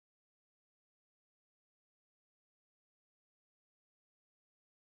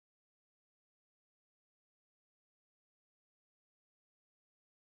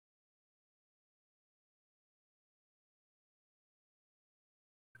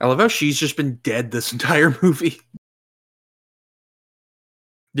 I love how she's just been dead this entire movie.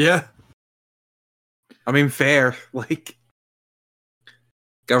 Yeah. I mean, fair. Like,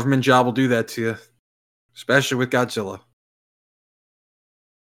 government job will do that to you. Especially with Godzilla.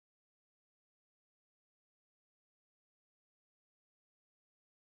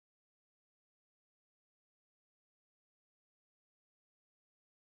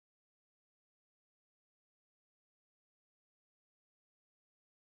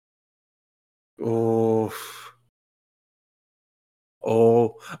 Oh.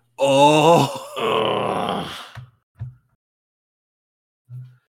 Oh. Oh.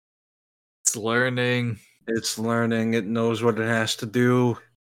 It's learning. It's learning. It knows what it has to do.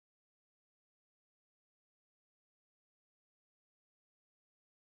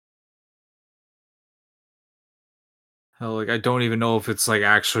 Hell, like, I don't even know if it's like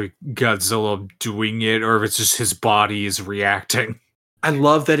actually Godzilla doing it or if it's just his body is reacting. I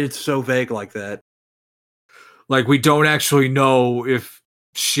love that it's so vague like that. Like, we don't actually know if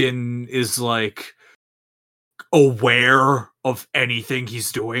Shin is like aware of anything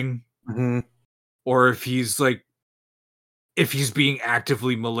he's doing, Mm-hmm. or if he's like, if he's being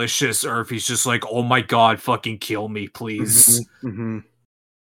actively malicious, or if he's just like, oh my god, fucking kill me, please. Mm-hmm. Mm-hmm.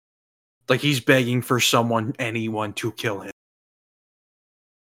 Like he's begging for anyone to kill him.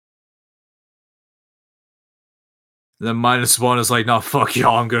 Then -1 is like, nah, fuck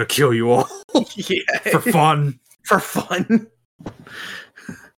y'all, I'm gonna kill you all. Yeah. For fun. For fun.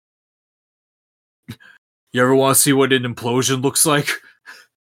 You ever want to see what an implosion looks like?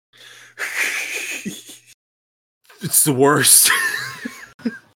 It's the worst.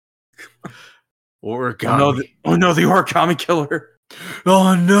 Origami. Oh no, the origami killer.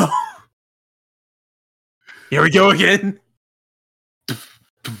 Oh no. Here we go again.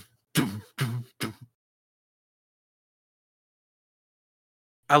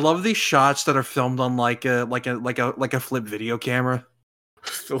 I love these shots that are filmed on like a flip video camera.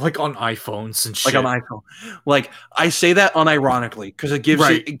 Like on iPhones and shit. Like on iPhone. Like I say that unironically because it gives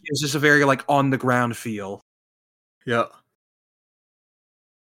Right. it gives us a very like on the ground feel. Yeah.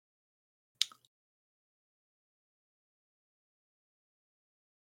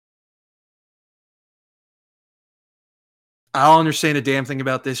 I don't understand a damn thing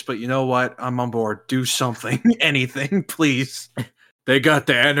about this, but you know what? I'm on board. Do something, anything, please. They got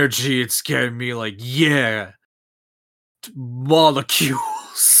the energy. It's getting me like, yeah,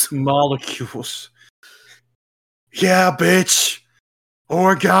 molecules. Molecules. Yeah, bitch.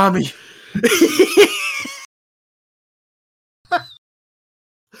 Origami.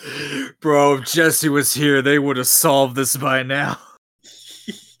 Bro, if Jesse was here, they would have solved this by now.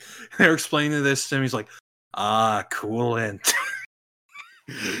 They're explaining this to him. He's like, coolant.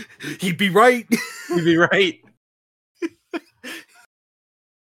 He'd be right. You'd be right.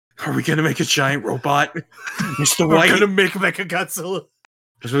 Are we gonna make a giant robot, Mr. We're White? gonna make Mechagodzilla.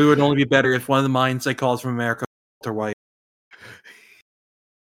 Because we would only be better if one of the minds they called from America was Mr. White.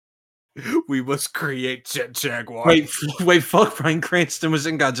 We must create Jet Jaguar. Wait, fuck! Bryan Cranston was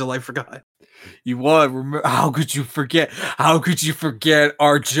in Godzilla. I forgot. You want? Remember? How could you forget? How could you forget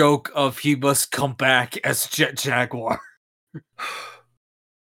our joke of he must come back as Jet Jaguar?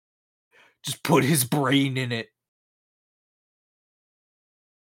 Just put his brain in it.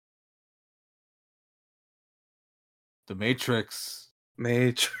 The Matrix.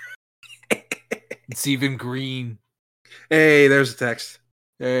 It's even green. Hey, there's a text.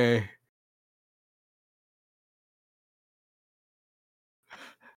 Hey.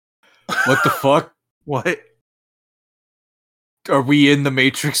 What the fuck? What? Are we in the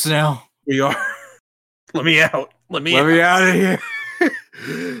Matrix now? We are. Let me out. Let me out of here.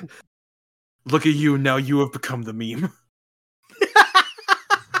 Look at you now. You have become the meme.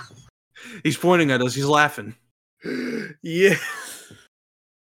 He's pointing at us. He's laughing. Yeah.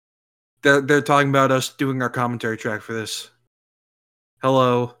 They're talking about us doing our commentary track for this.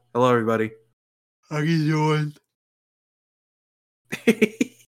 Hello, everybody. How you doing?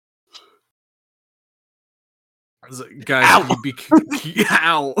 Guys,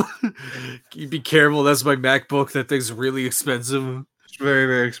 you be careful. That's my MacBook. That thing's really expensive. It's very,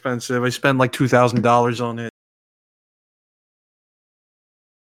 very expensive. I spent like $2,000 on it.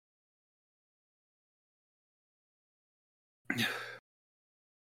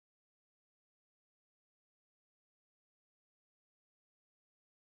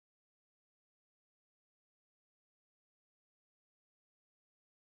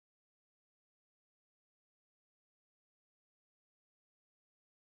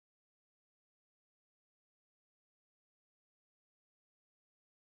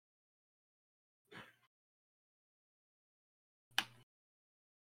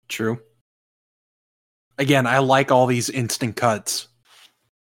 True. Again, I like all these instant cuts.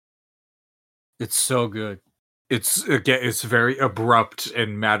 It's so good. It's very abrupt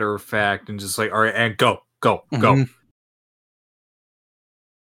and matter of fact, and just like, all right, and go. Mhm.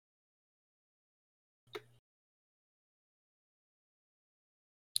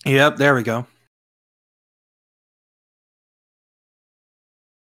 Yep, there we go.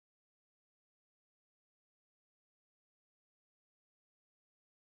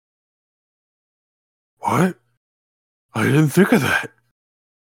 What? I didn't think of that.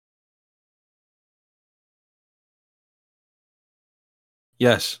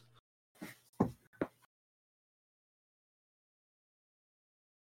 Yes.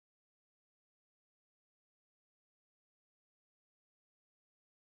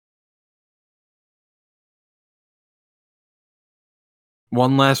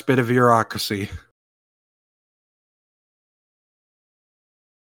 One last bit of bureaucracy.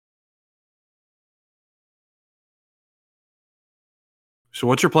 So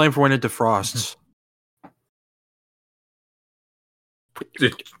what's your plan for when it defrosts?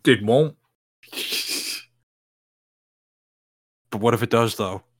 It won't. But what if it does,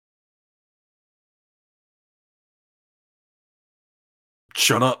 though?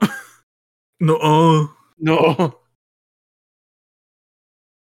 Shut up. No. No.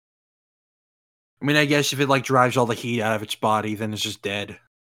 I mean, I guess if it like drives all the heat out of its body, then it's just dead.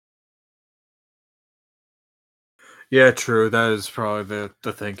 Yeah, true. That is probably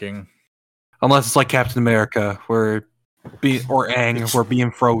the thinking. Unless it's like Captain America, where or Aang, where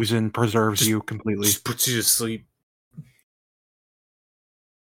being frozen preserves you completely. Just puts you to sleep.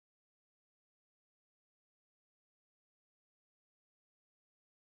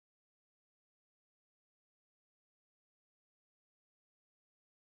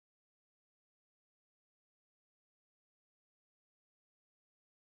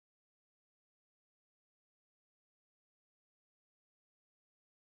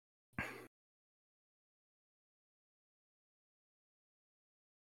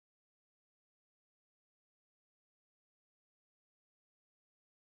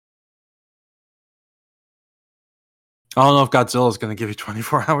 I don't know if Godzilla is going to give you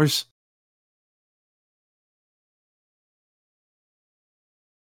 24 hours.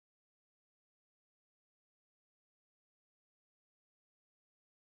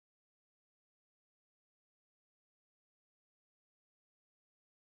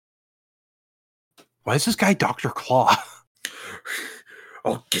 Why is this guy Dr. Claw?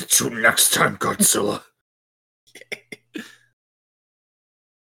 I'll get you next time, Godzilla.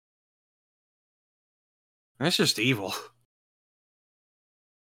 That's just evil.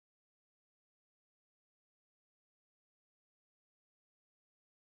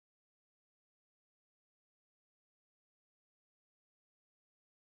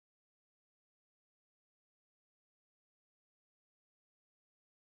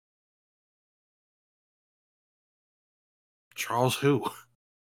 Charles who?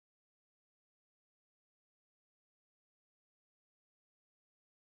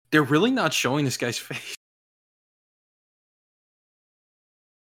 They're really not showing this guy's face.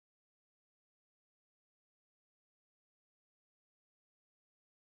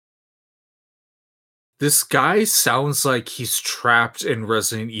 This guy sounds like he's trapped in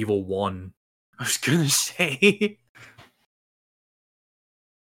Resident Evil 1. I was gonna say.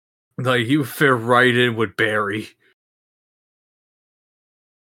 Like, he would fit right in with Barry.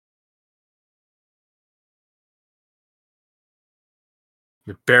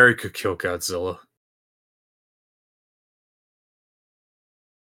 Barry could kill Godzilla.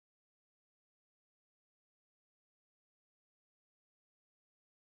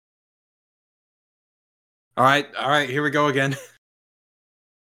 All right, here we go again.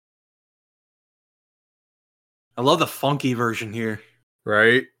 I love the funky version here.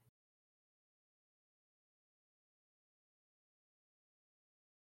 Right?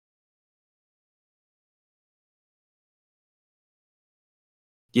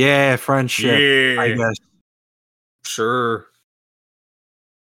 Yeah, friendship. Yeah. I guess. Sure.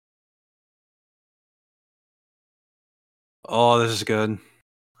 Oh, this is good.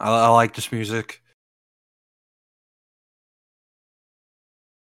 I like this music.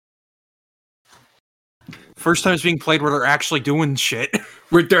 First time it's being played where they're actually doing shit.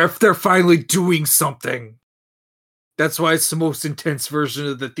 Where they're finally doing something. That's why it's the most intense version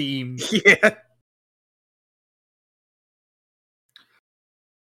of the theme. Yeah.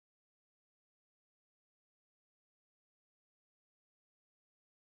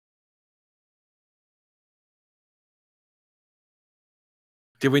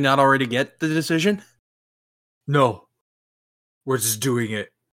 Did we not already get the decision? No. We're just doing it.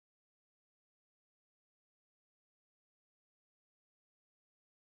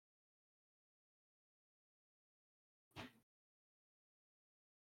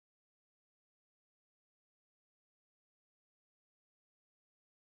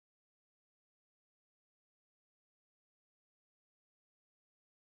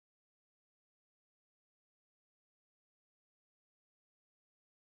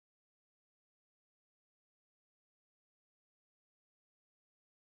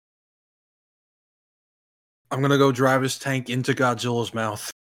 I'm gonna go drive his tank into Godzilla's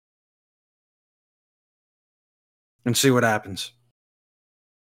mouth. And see what happens.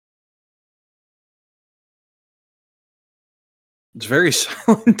 It's very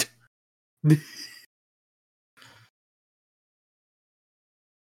silent.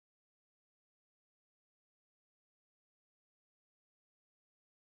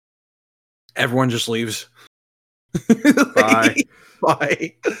 Everyone just leaves. Bye.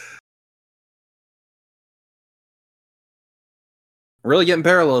 Bye. Really getting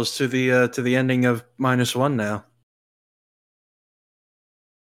parallels to the ending of -1 now.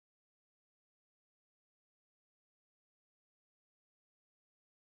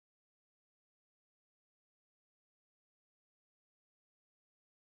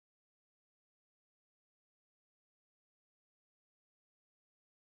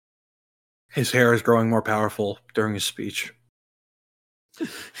 His hair is growing more powerful during his speech.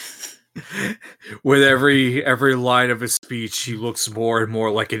 With every line of his speech, he looks more and more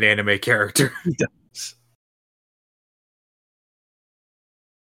like an anime character. He does.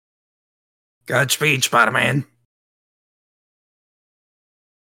 Godspeed, Spider-Man.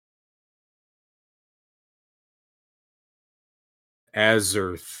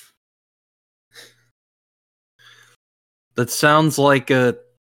 Azurth. That sounds like a.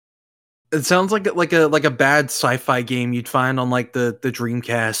 It sounds like a bad sci-fi game you'd find on like the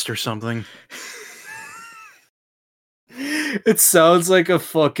Dreamcast or something. It sounds like a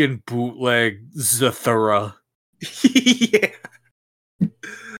fucking bootleg Zathura. Yeah.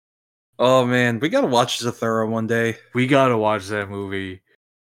 Oh man, we gotta watch Zathura one day. We gotta watch that movie.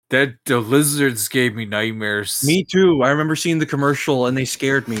 The lizards gave me nightmares. Me too. I remember seeing the commercial and they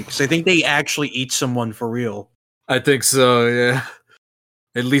scared me because I think they actually eat someone for real. I think so, yeah.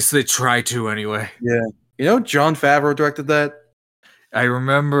 At least they try to anyway. Yeah. You know, Jon Favreau directed that. I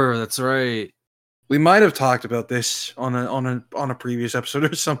remember, that's right. We might have talked about this on a previous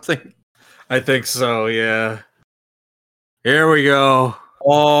episode or something. I think so, yeah. Here we go.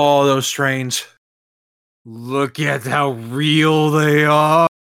 Oh, those trains. Look at how real they are.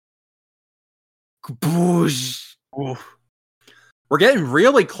 Boosh. Oof. We're getting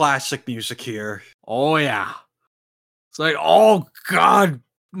really classic music here. Oh, yeah. It's like, oh, God,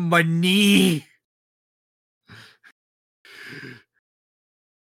 my knee.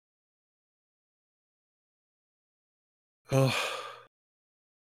 Oh.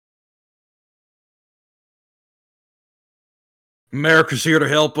 America's here to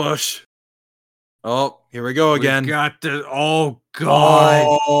help us. Oh, here we go again. We got the. Oh, God.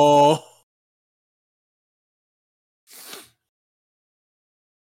 Oh.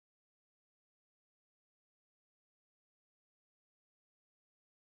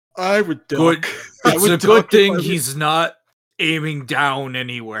 I would duck. It's a good thing he's not aiming down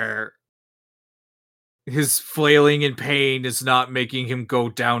anywhere. His flailing in pain is not making him go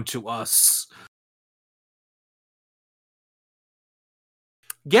down to us.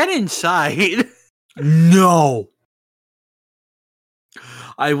 Get inside. No.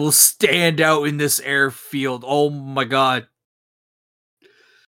 I will stand out in this airfield. Oh my god.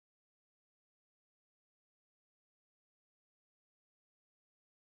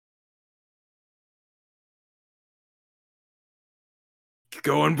 Keep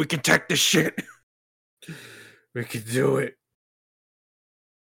going. We can tech this shit. We can do it.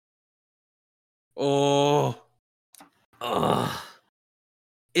 Oh. Ugh.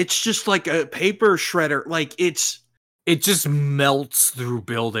 It's just like a paper shredder. Like It just melts through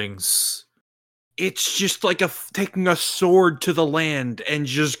buildings. it's just like taking a sword to the land and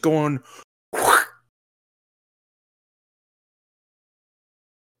just going.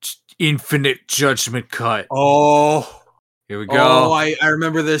 Infinite judgment cut. Oh. Here we go. Oh, I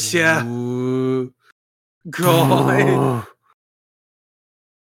remember this, yeah. Ooh. God.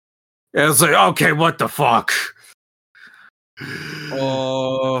 Yeah, it's like, okay, what the fuck?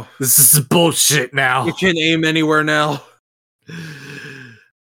 Oh. This is bullshit now. You can aim anywhere now.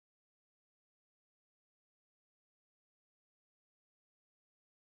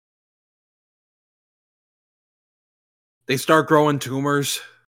 They start growing tumors.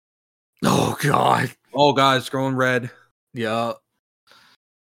 Oh god. Oh god, it's growing red. Yeah.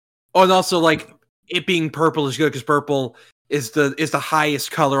 Oh, and also like it being purple is good because purple is the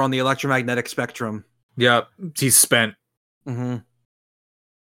highest color on the electromagnetic spectrum. Yep. He's spent. Mm-hmm.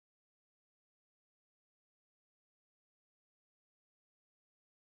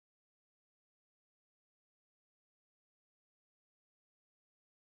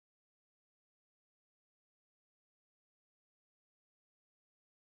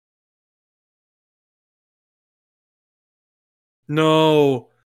 No.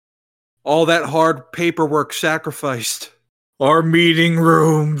 All that hard paperwork sacrificed. Our meeting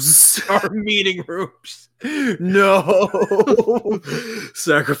rooms. Our meeting rooms. No.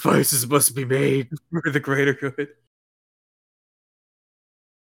 Sacrifices must be made. For the greater good.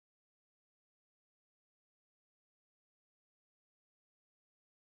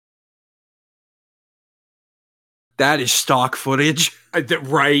 That is stock footage.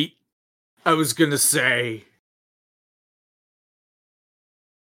 Right. I was gonna say.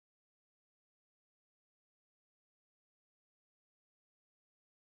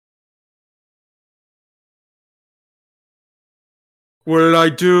 What did I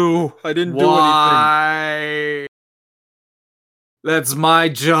do? I didn't do anything. Why? That's my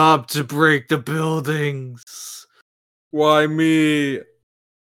job to break the buildings. Why me?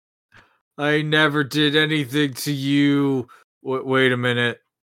 I never did anything to you. Wait a minute.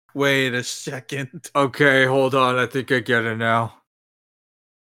 Wait a second. Okay, hold on. I think I get it now.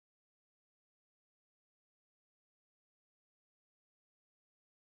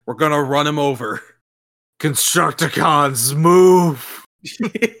 We're gonna run him over. Constructicons, move!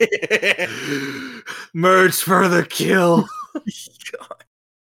 Merge for the kill. God.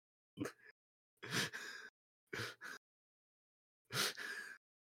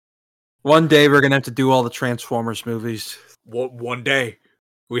 One day we're gonna have to do all the Transformers movies. One day.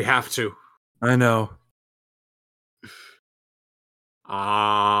 We have to. I know.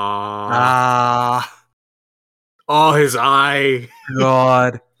 Oh, his eye.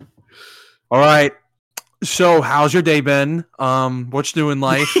 God. All right. So, how's your day been? What's new in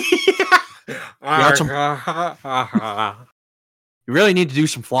life? You really need to do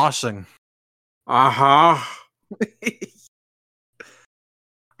some flossing. Uh-huh.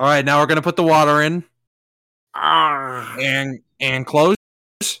 All right, now we're gonna put the water in and close.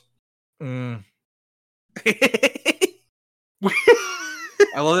 Mm. I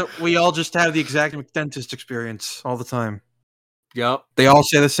love it. We all just have the exact dentist experience all the time. Yep. They all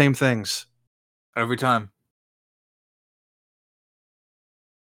say the same things. Every time.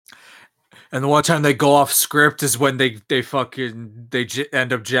 And the one time they go off script is when they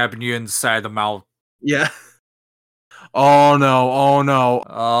end up jabbing you in the side of the mouth. Yeah. Oh no! Oh no!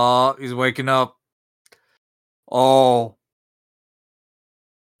 Oh, he's waking up. Oh,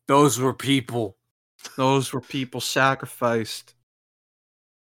 those were people. Those were people sacrificed.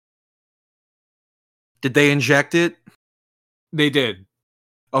 Did they inject it? They did.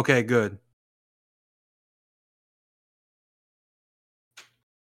 Okay, good.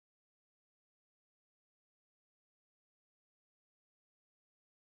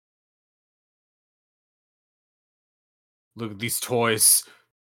 Look at these toys.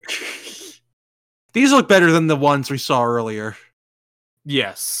 These look better than the ones we saw earlier.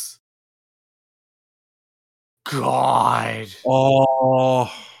 Yes. God.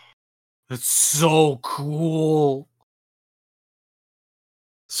 Oh, That's so cool.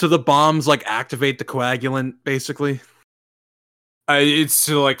 so the bombs like activate the coagulant, basically. It's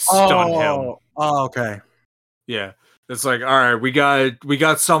to like stun him. Oh, okay. Yeah. It's like, all right, we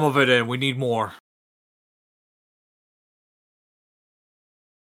got some of it in. We need more.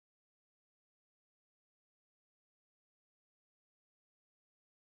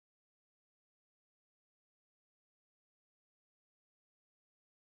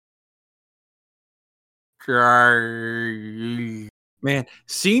 Man,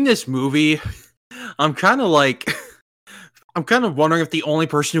 seeing this movie, I'm kind of like, I'm kind of wondering if the only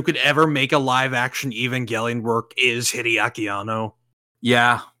person who could ever make a live action Evangelion work is Hideaki Anno.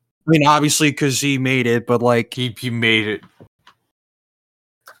 Yeah. I mean, obviously, because he made it, but like, He made it.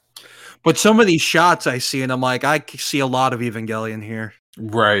 but some of these shots I see, and I'm like, I see a lot of Evangelion here.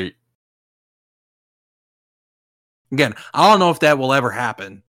 Right. Again, I don't know if that will ever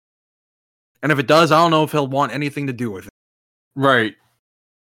happen. And if it does, I don't know if he'll want anything to do with it. Right.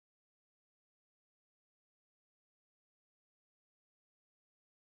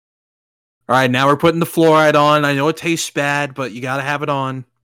 All right, now we're putting the fluoride on. I know it tastes bad, but you gotta have it on.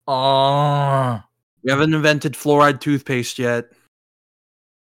 Oh. We haven't invented fluoride toothpaste yet.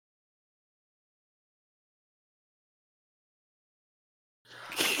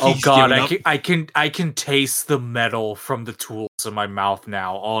 Oh He's God, giving up. I can taste the metal from the tools in my mouth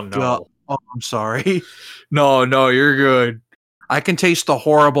now. Oh no. Oh, I'm sorry. No, you're good. I can taste the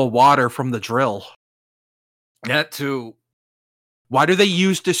horrible water from the drill. That too. Why do they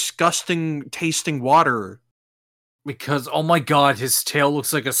use disgusting tasting water? Because oh my God, his tail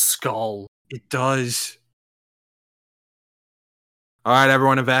looks like a skull. It does. All right,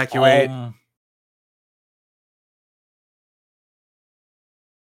 everyone evacuate.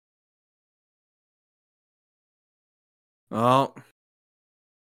 Oh.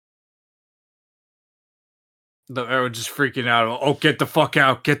 Everyone's just freaking out. Oh, get the fuck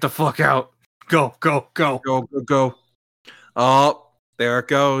out. Get the fuck out. Go. Go. Oh, there it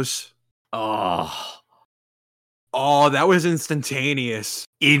goes. Oh. Oh, that was instantaneous.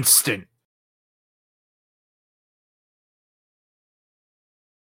 Instant.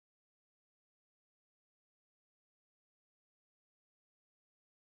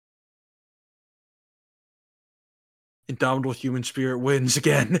 Indomitable human spirit wins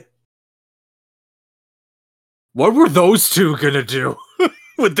again. What were those two gonna do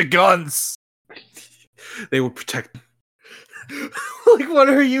with the guns? They will protect. Like, what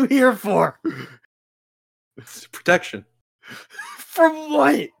are you here for? It's protection. From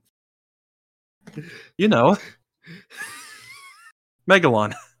what? You know.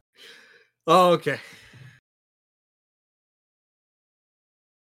 Megalon. Oh, okay.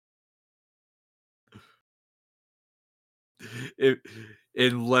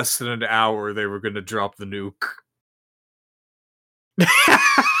 In less than an hour, they were going to drop the nuke.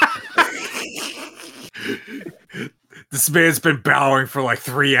 This man's been bowing for like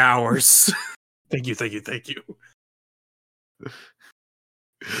 3 hours. Thank you.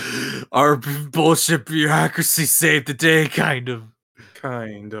 Our bullshit bureaucracy saved the day, kind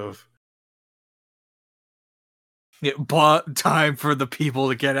of. It bought time for the people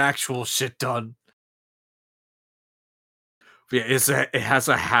to get actual shit done. Yeah, it has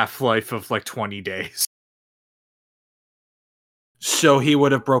a half-life of like 20 days. So he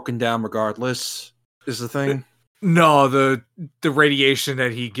would have broken down regardless, is the thing? No, the radiation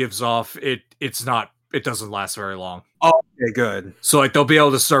that he gives off, it doesn't last very long. Oh, okay, good. So like they'll be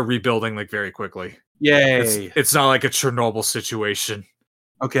able to start rebuilding like very quickly. Yay. It's not like a Chernobyl situation.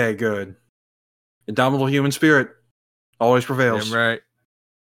 Okay, good. Indomitable human spirit always prevails. Damn right.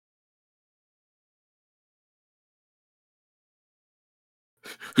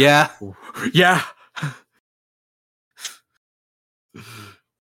 Yeah. Yeah.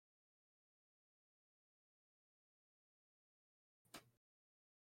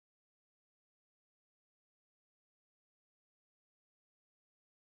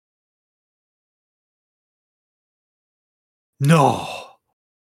 No.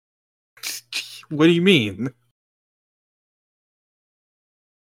 What do you mean?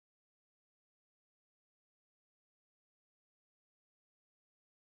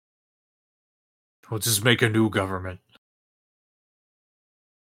 We'll just make a new government.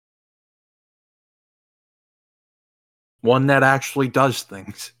 One that actually does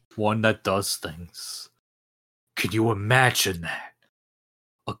things. One that does things. Could you imagine that?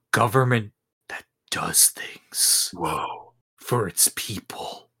 A government that does things. Whoa. For its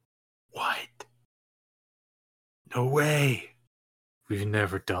people. What? No way. We've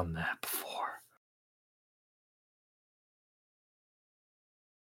never done that before.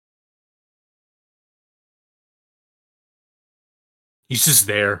 He's just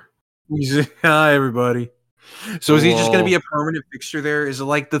there. He's hi everybody. So is he just gonna be a permanent fixture there? Is it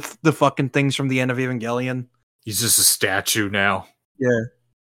like the fucking things from the end of Evangelion? He's just a statue now. Yeah.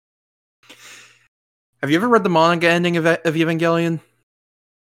 Have you ever read the manga ending of Evangelion?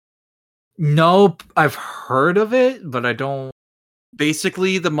 Nope, I've heard of it, but I don't.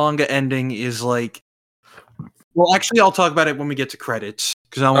 Basically, the manga ending is like. Well, actually, I'll talk about it when we get to credits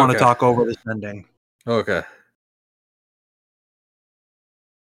because I want to talk over this ending. Okay.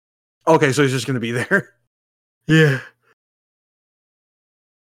 Okay, so he's just gonna be there. Yeah.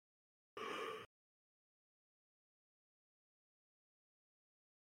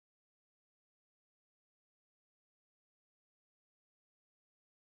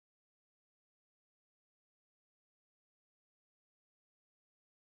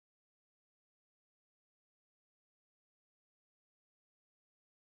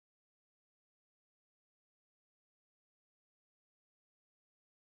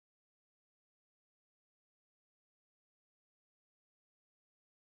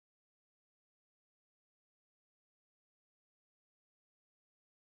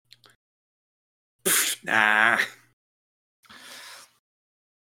 Nah.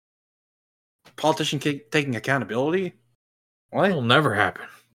 Politician taking accountability? What? That'll never happen.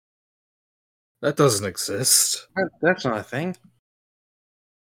 That doesn't exist. That's not a thing.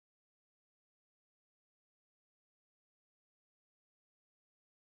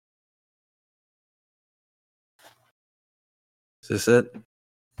 Is this it?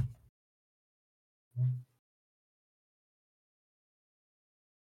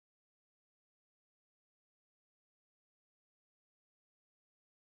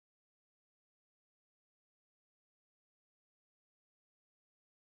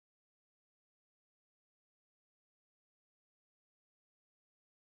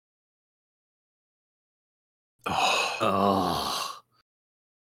 Oh.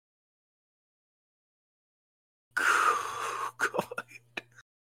 God.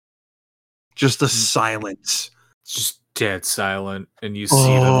 Just the silence. Just dead silent, and you see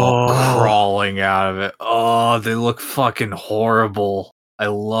them all crawling out of it. Oh, they look fucking horrible. I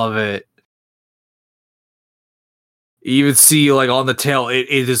love it. You even see, like, on the tail, it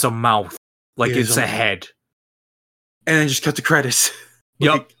is a mouth. Like, it's a head. And then just cut the credits.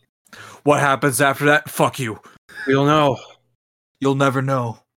 Yep. What happens after that? Fuck you. We don't know. You'll never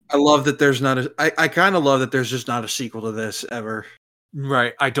know. I love that there's not a... I kind of love that there's just not a sequel to this, ever.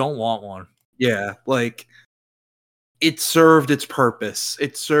 Right. I don't want one. Yeah, like... It served its purpose.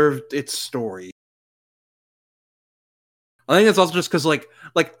 It served its story. I think it's also just because, like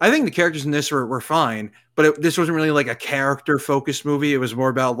I think the characters in this were fine, but this wasn't really like a character-focused movie. It was more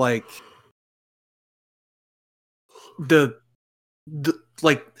about like the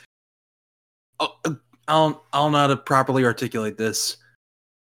like. I'll know how to properly articulate this.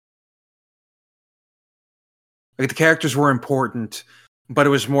 Like the characters were important, but it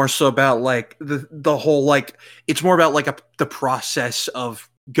was more so about like the whole like it's more about like the process of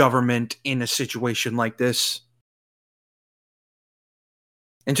government in a situation like this.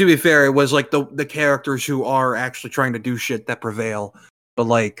 And to be fair, it was like the characters who are actually trying to do shit that prevail. But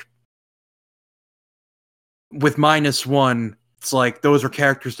like with -1, it's like those are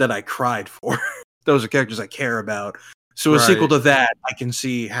characters that I cried for. Those are characters I care about. So a sequel to that I can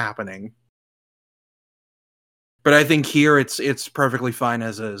see happening. But I think here it's perfectly fine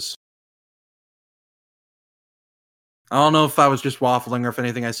as is. I don't know if I was just waffling or if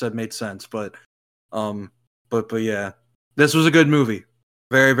anything I said made sense, but yeah. This was a good movie.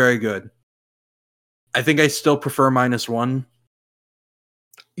 Very, very good. I think I still prefer -1.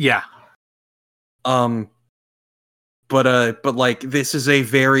 Yeah. But like this is a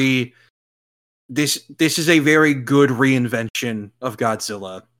very this is a very good reinvention of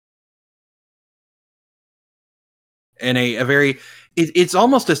Godzilla. And a very it's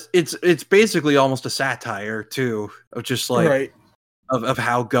almost it's basically almost a satire too of just like of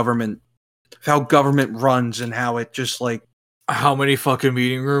how government runs and how it just like How many fucking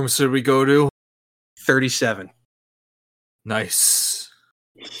meeting rooms did we go to? 37. Nice.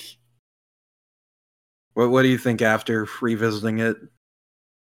 What do you think after revisiting it?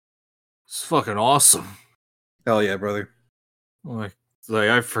 It's fucking awesome. Hell yeah, brother. Like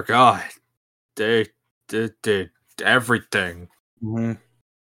I forgot. They did everything. Mm-hmm.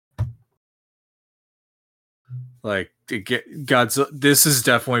 Like Godzilla. This is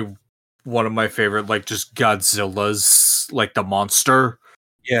definitely one of my favorite. Like just Godzilla's, like the monster.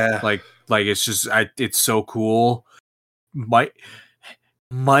 Yeah. Like it's just it's so cool. Might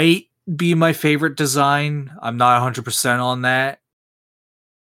be my favorite design. I'm not 100% on that,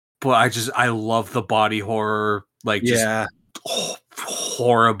 but I love the body horror. Like just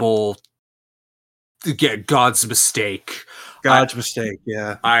horrible. Get God's mistake. God's mistake.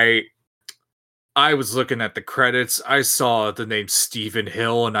 Yeah. I was looking at the credits. I saw the name Stephen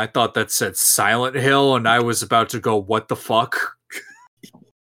Hill, and I thought that said Silent Hill, and I was about to go, "What the fuck?"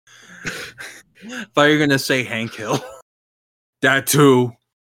 Thought you were gonna say Hank Hill. That too.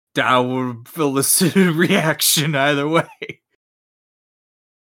 That would elicit a reaction either way.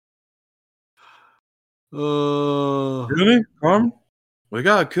 Really? We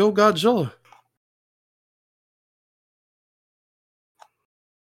gotta kill Godzilla.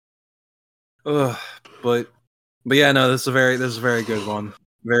 But yeah, no, this is a very good one.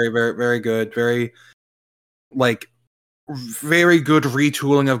 Very good. Very good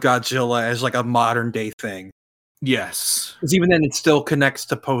retooling of Godzilla as like a modern day thing. Yes. Because even then, it still connects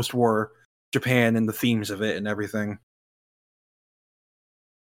to post-war Japan and the themes of it and everything.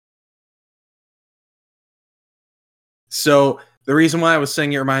 So the reason why I was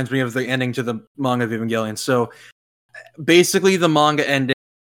saying it reminds me of the ending to the manga of Evangelion. So basically, the manga ending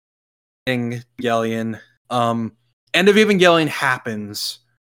Evangelion, end of Evangelion happens,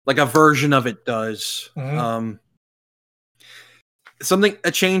 like a version of it does. Mm-hmm.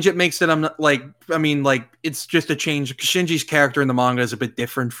 A change it makes that I'm not like, I mean, like it's just a change. Shinji's character in the manga is a bit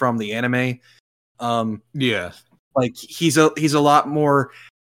different from the anime. Yeah, like he's a lot more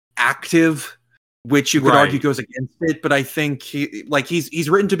active, which you could argue goes against it. But I think he's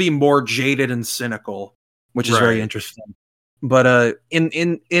written to be more jaded and cynical, which is very interesting. But in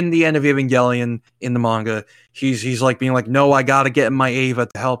the end of Evangelion in the manga, he's like being like, no, I gotta get my Eva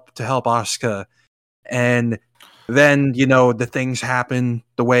to help Asuka, and then the things happen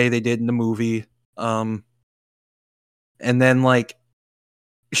the way they did in the movie, and then like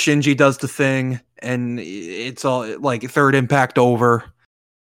Shinji does the thing, and it's all like third impact over,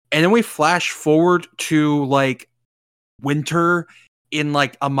 and then we flash forward to like winter in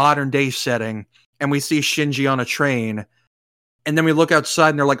like a modern day setting, and we see Shinji on a train. And then we look outside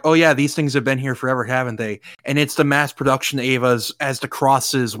and they're like, oh yeah, these things have been here forever, haven't they? And it's the mass production Evas as the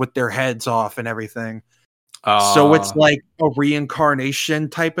crosses with their heads off and everything. So it's like a reincarnation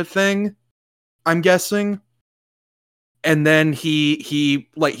type of thing, I'm guessing. And then he's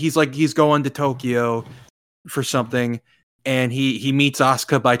going to Tokyo for something, and he meets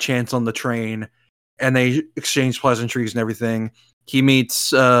Asuka by chance on the train, and they exchange pleasantries and everything. He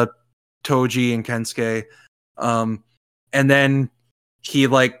meets Toji and Kensuke. And then he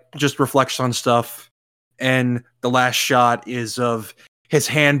like just reflects on stuff, and the last shot is of his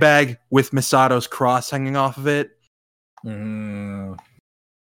handbag with Misato's cross hanging off of it.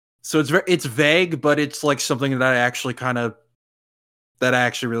 So it's vague, but it's like something that I actually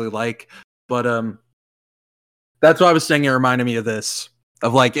really like. But that's why I was saying it reminded me of this,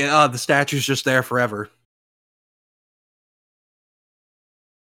 of like the statue's just there forever.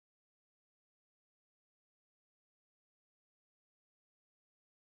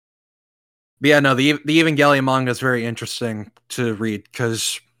 But yeah, no, the Evangelion manga is very interesting to read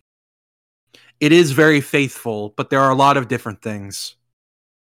because it is very faithful, but there are a lot of different things.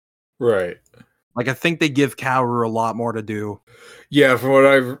 Right. Like I think they give Kaoru a lot more to do. Yeah, from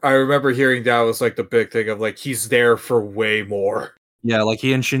what I remember hearing, that was like the big thing of like he's there for way more. Yeah, like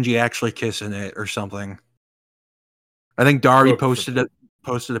he and Shinji actually kiss in it or something. I think Dari posted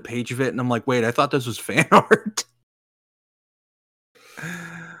a page of it, and I'm like, wait, I thought this was fan art.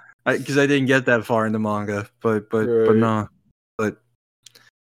 Because I didn't get that far in the manga, but no, but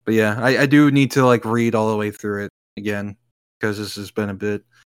yeah, I do need to like read all the way through it again because this has been a bit,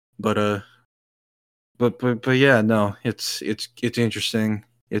 but yeah, no, it's interesting.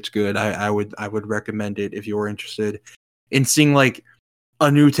 It's good. I would recommend it if you were interested in seeing like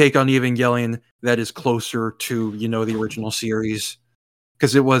a new take on Evangelion that is closer to the original series,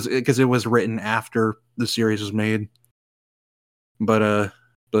 because it was written after the series was made. But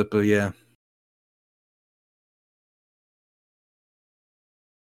yeah.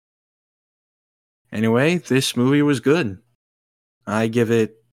 Anyway, this movie was good. I give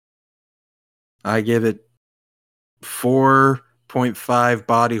it 4.5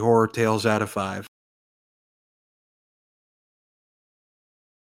 body horror tales out of 5.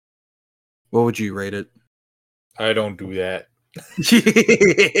 What would you rate it? I don't do that.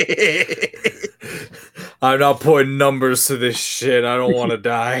 I'm not putting numbers to this shit. I don't want to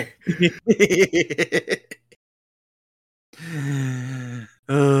die.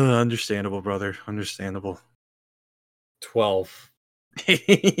 Understandable, brother. Understandable. 12.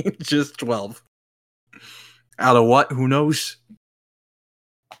 Just 12. Out of what? Who knows?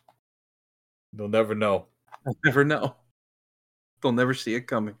 They'll never know. I'll never know. They'll never see it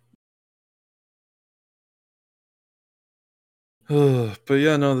coming. But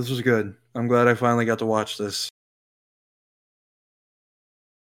yeah, no, this was good. I'm glad I finally got to watch this.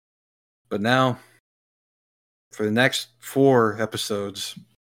 But now, for the next 4 episodes,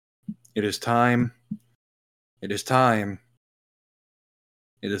 it is time. It is time.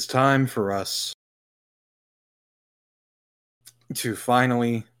 It is time for us to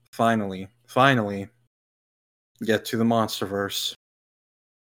finally get to the Monsterverse.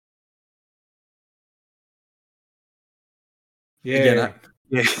 Yeah.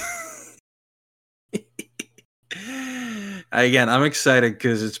 Again, I'm excited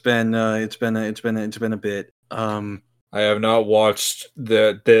because it's been a bit. I have not watched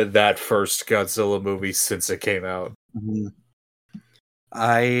that first Godzilla movie since it came out.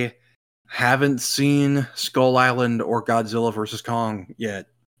 I haven't seen Skull Island or Godzilla vs. Kong yet.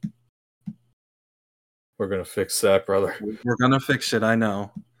 We're gonna fix that, brother. We're gonna fix it. I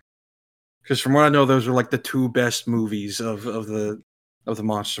know. Because from what I know, those are like the 2 best movies of the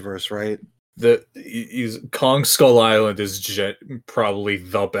Monsterverse, right? Kong Skull Island is probably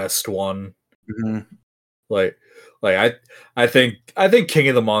the best one. Mm-hmm. I think King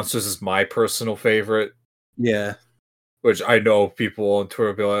of the Monsters is my personal favorite. Yeah. Which I know people on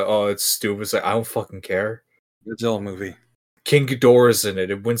Twitter be like, "Oh, it's stupid." It's like, I don't fucking care. Godzilla movie. King Ghidorah's in it.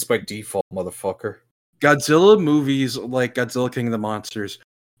 It wins by default, motherfucker. Godzilla movies like Godzilla King of the Monsters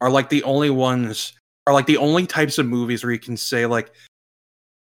are like the only types of movies where you can say like,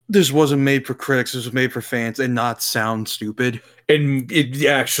 this wasn't made for critics, this was made for fans, and not sound stupid. And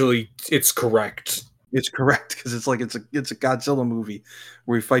it's correct. It's correct because it's a Godzilla movie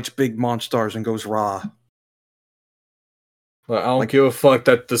where he fights big monsters and goes raw. I don't give a fuck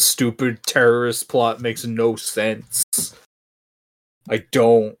that the stupid terrorist plot makes no sense. I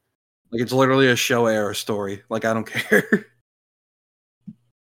don't. Like, it's literally a show era story. Like, I don't care.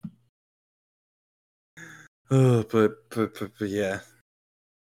 But yeah.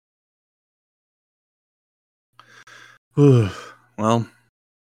 Well,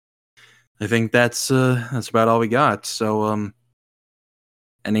 I think that's about all we got. So,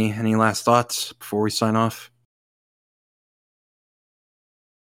 any last thoughts before we sign off?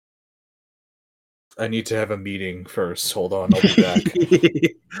 I need to have a meeting first. Hold on, I'll be back.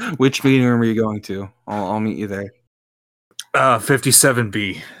 Which meeting room are you going to? I'll meet you there.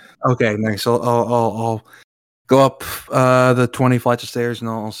 57B. Okay, nice. I'll go up the 20 flights of stairs, and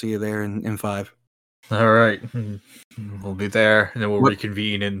I'll see you there in 5. All right, we'll be there, and then we'll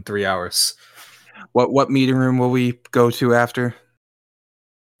reconvene in 3 hours. What meeting room will we go to after?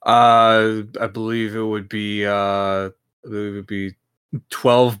 I believe it would be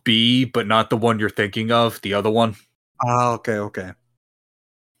 12B, but not the one you're thinking of, the other one. Oh, okay.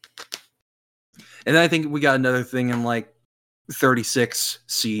 And then I think we got another thing in like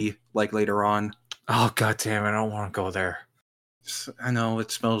 36C, like later on. Oh, god damn it, I don't want to go there. I know, it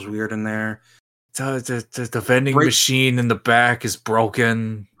smells weird in there. The vending machine in the back is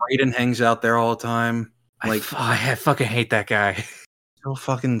broken. Raiden hangs out there all the time. Like, I fucking hate that guy. So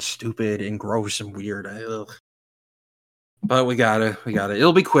fucking stupid and gross and weird. Ugh. But we got it.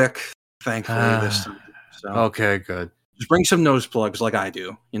 It'll be quick, thankfully, this time. So. Okay, good. Just bring some nose plugs like I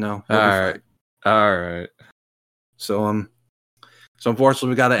do, you know? All right. So unfortunately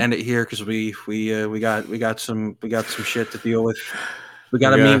we got to end it here because we got some shit to deal with. We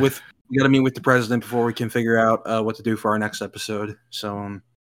got to meet with the president before we can figure out what to do for our next episode. So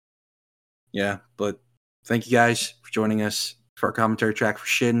yeah, but thank you guys for joining us for our commentary track for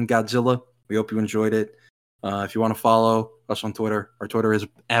Shin Godzilla. We hope you enjoyed it. If you want to follow us on Twitter, our Twitter is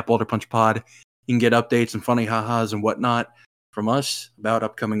 @BoulderPunchPod. You can get updates and funny ha-has and whatnot from us about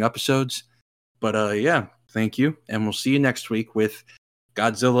upcoming episodes. But yeah, thank you, and we'll see you next week with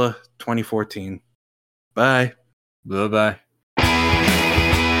Godzilla 2014. Bye. Bye-bye.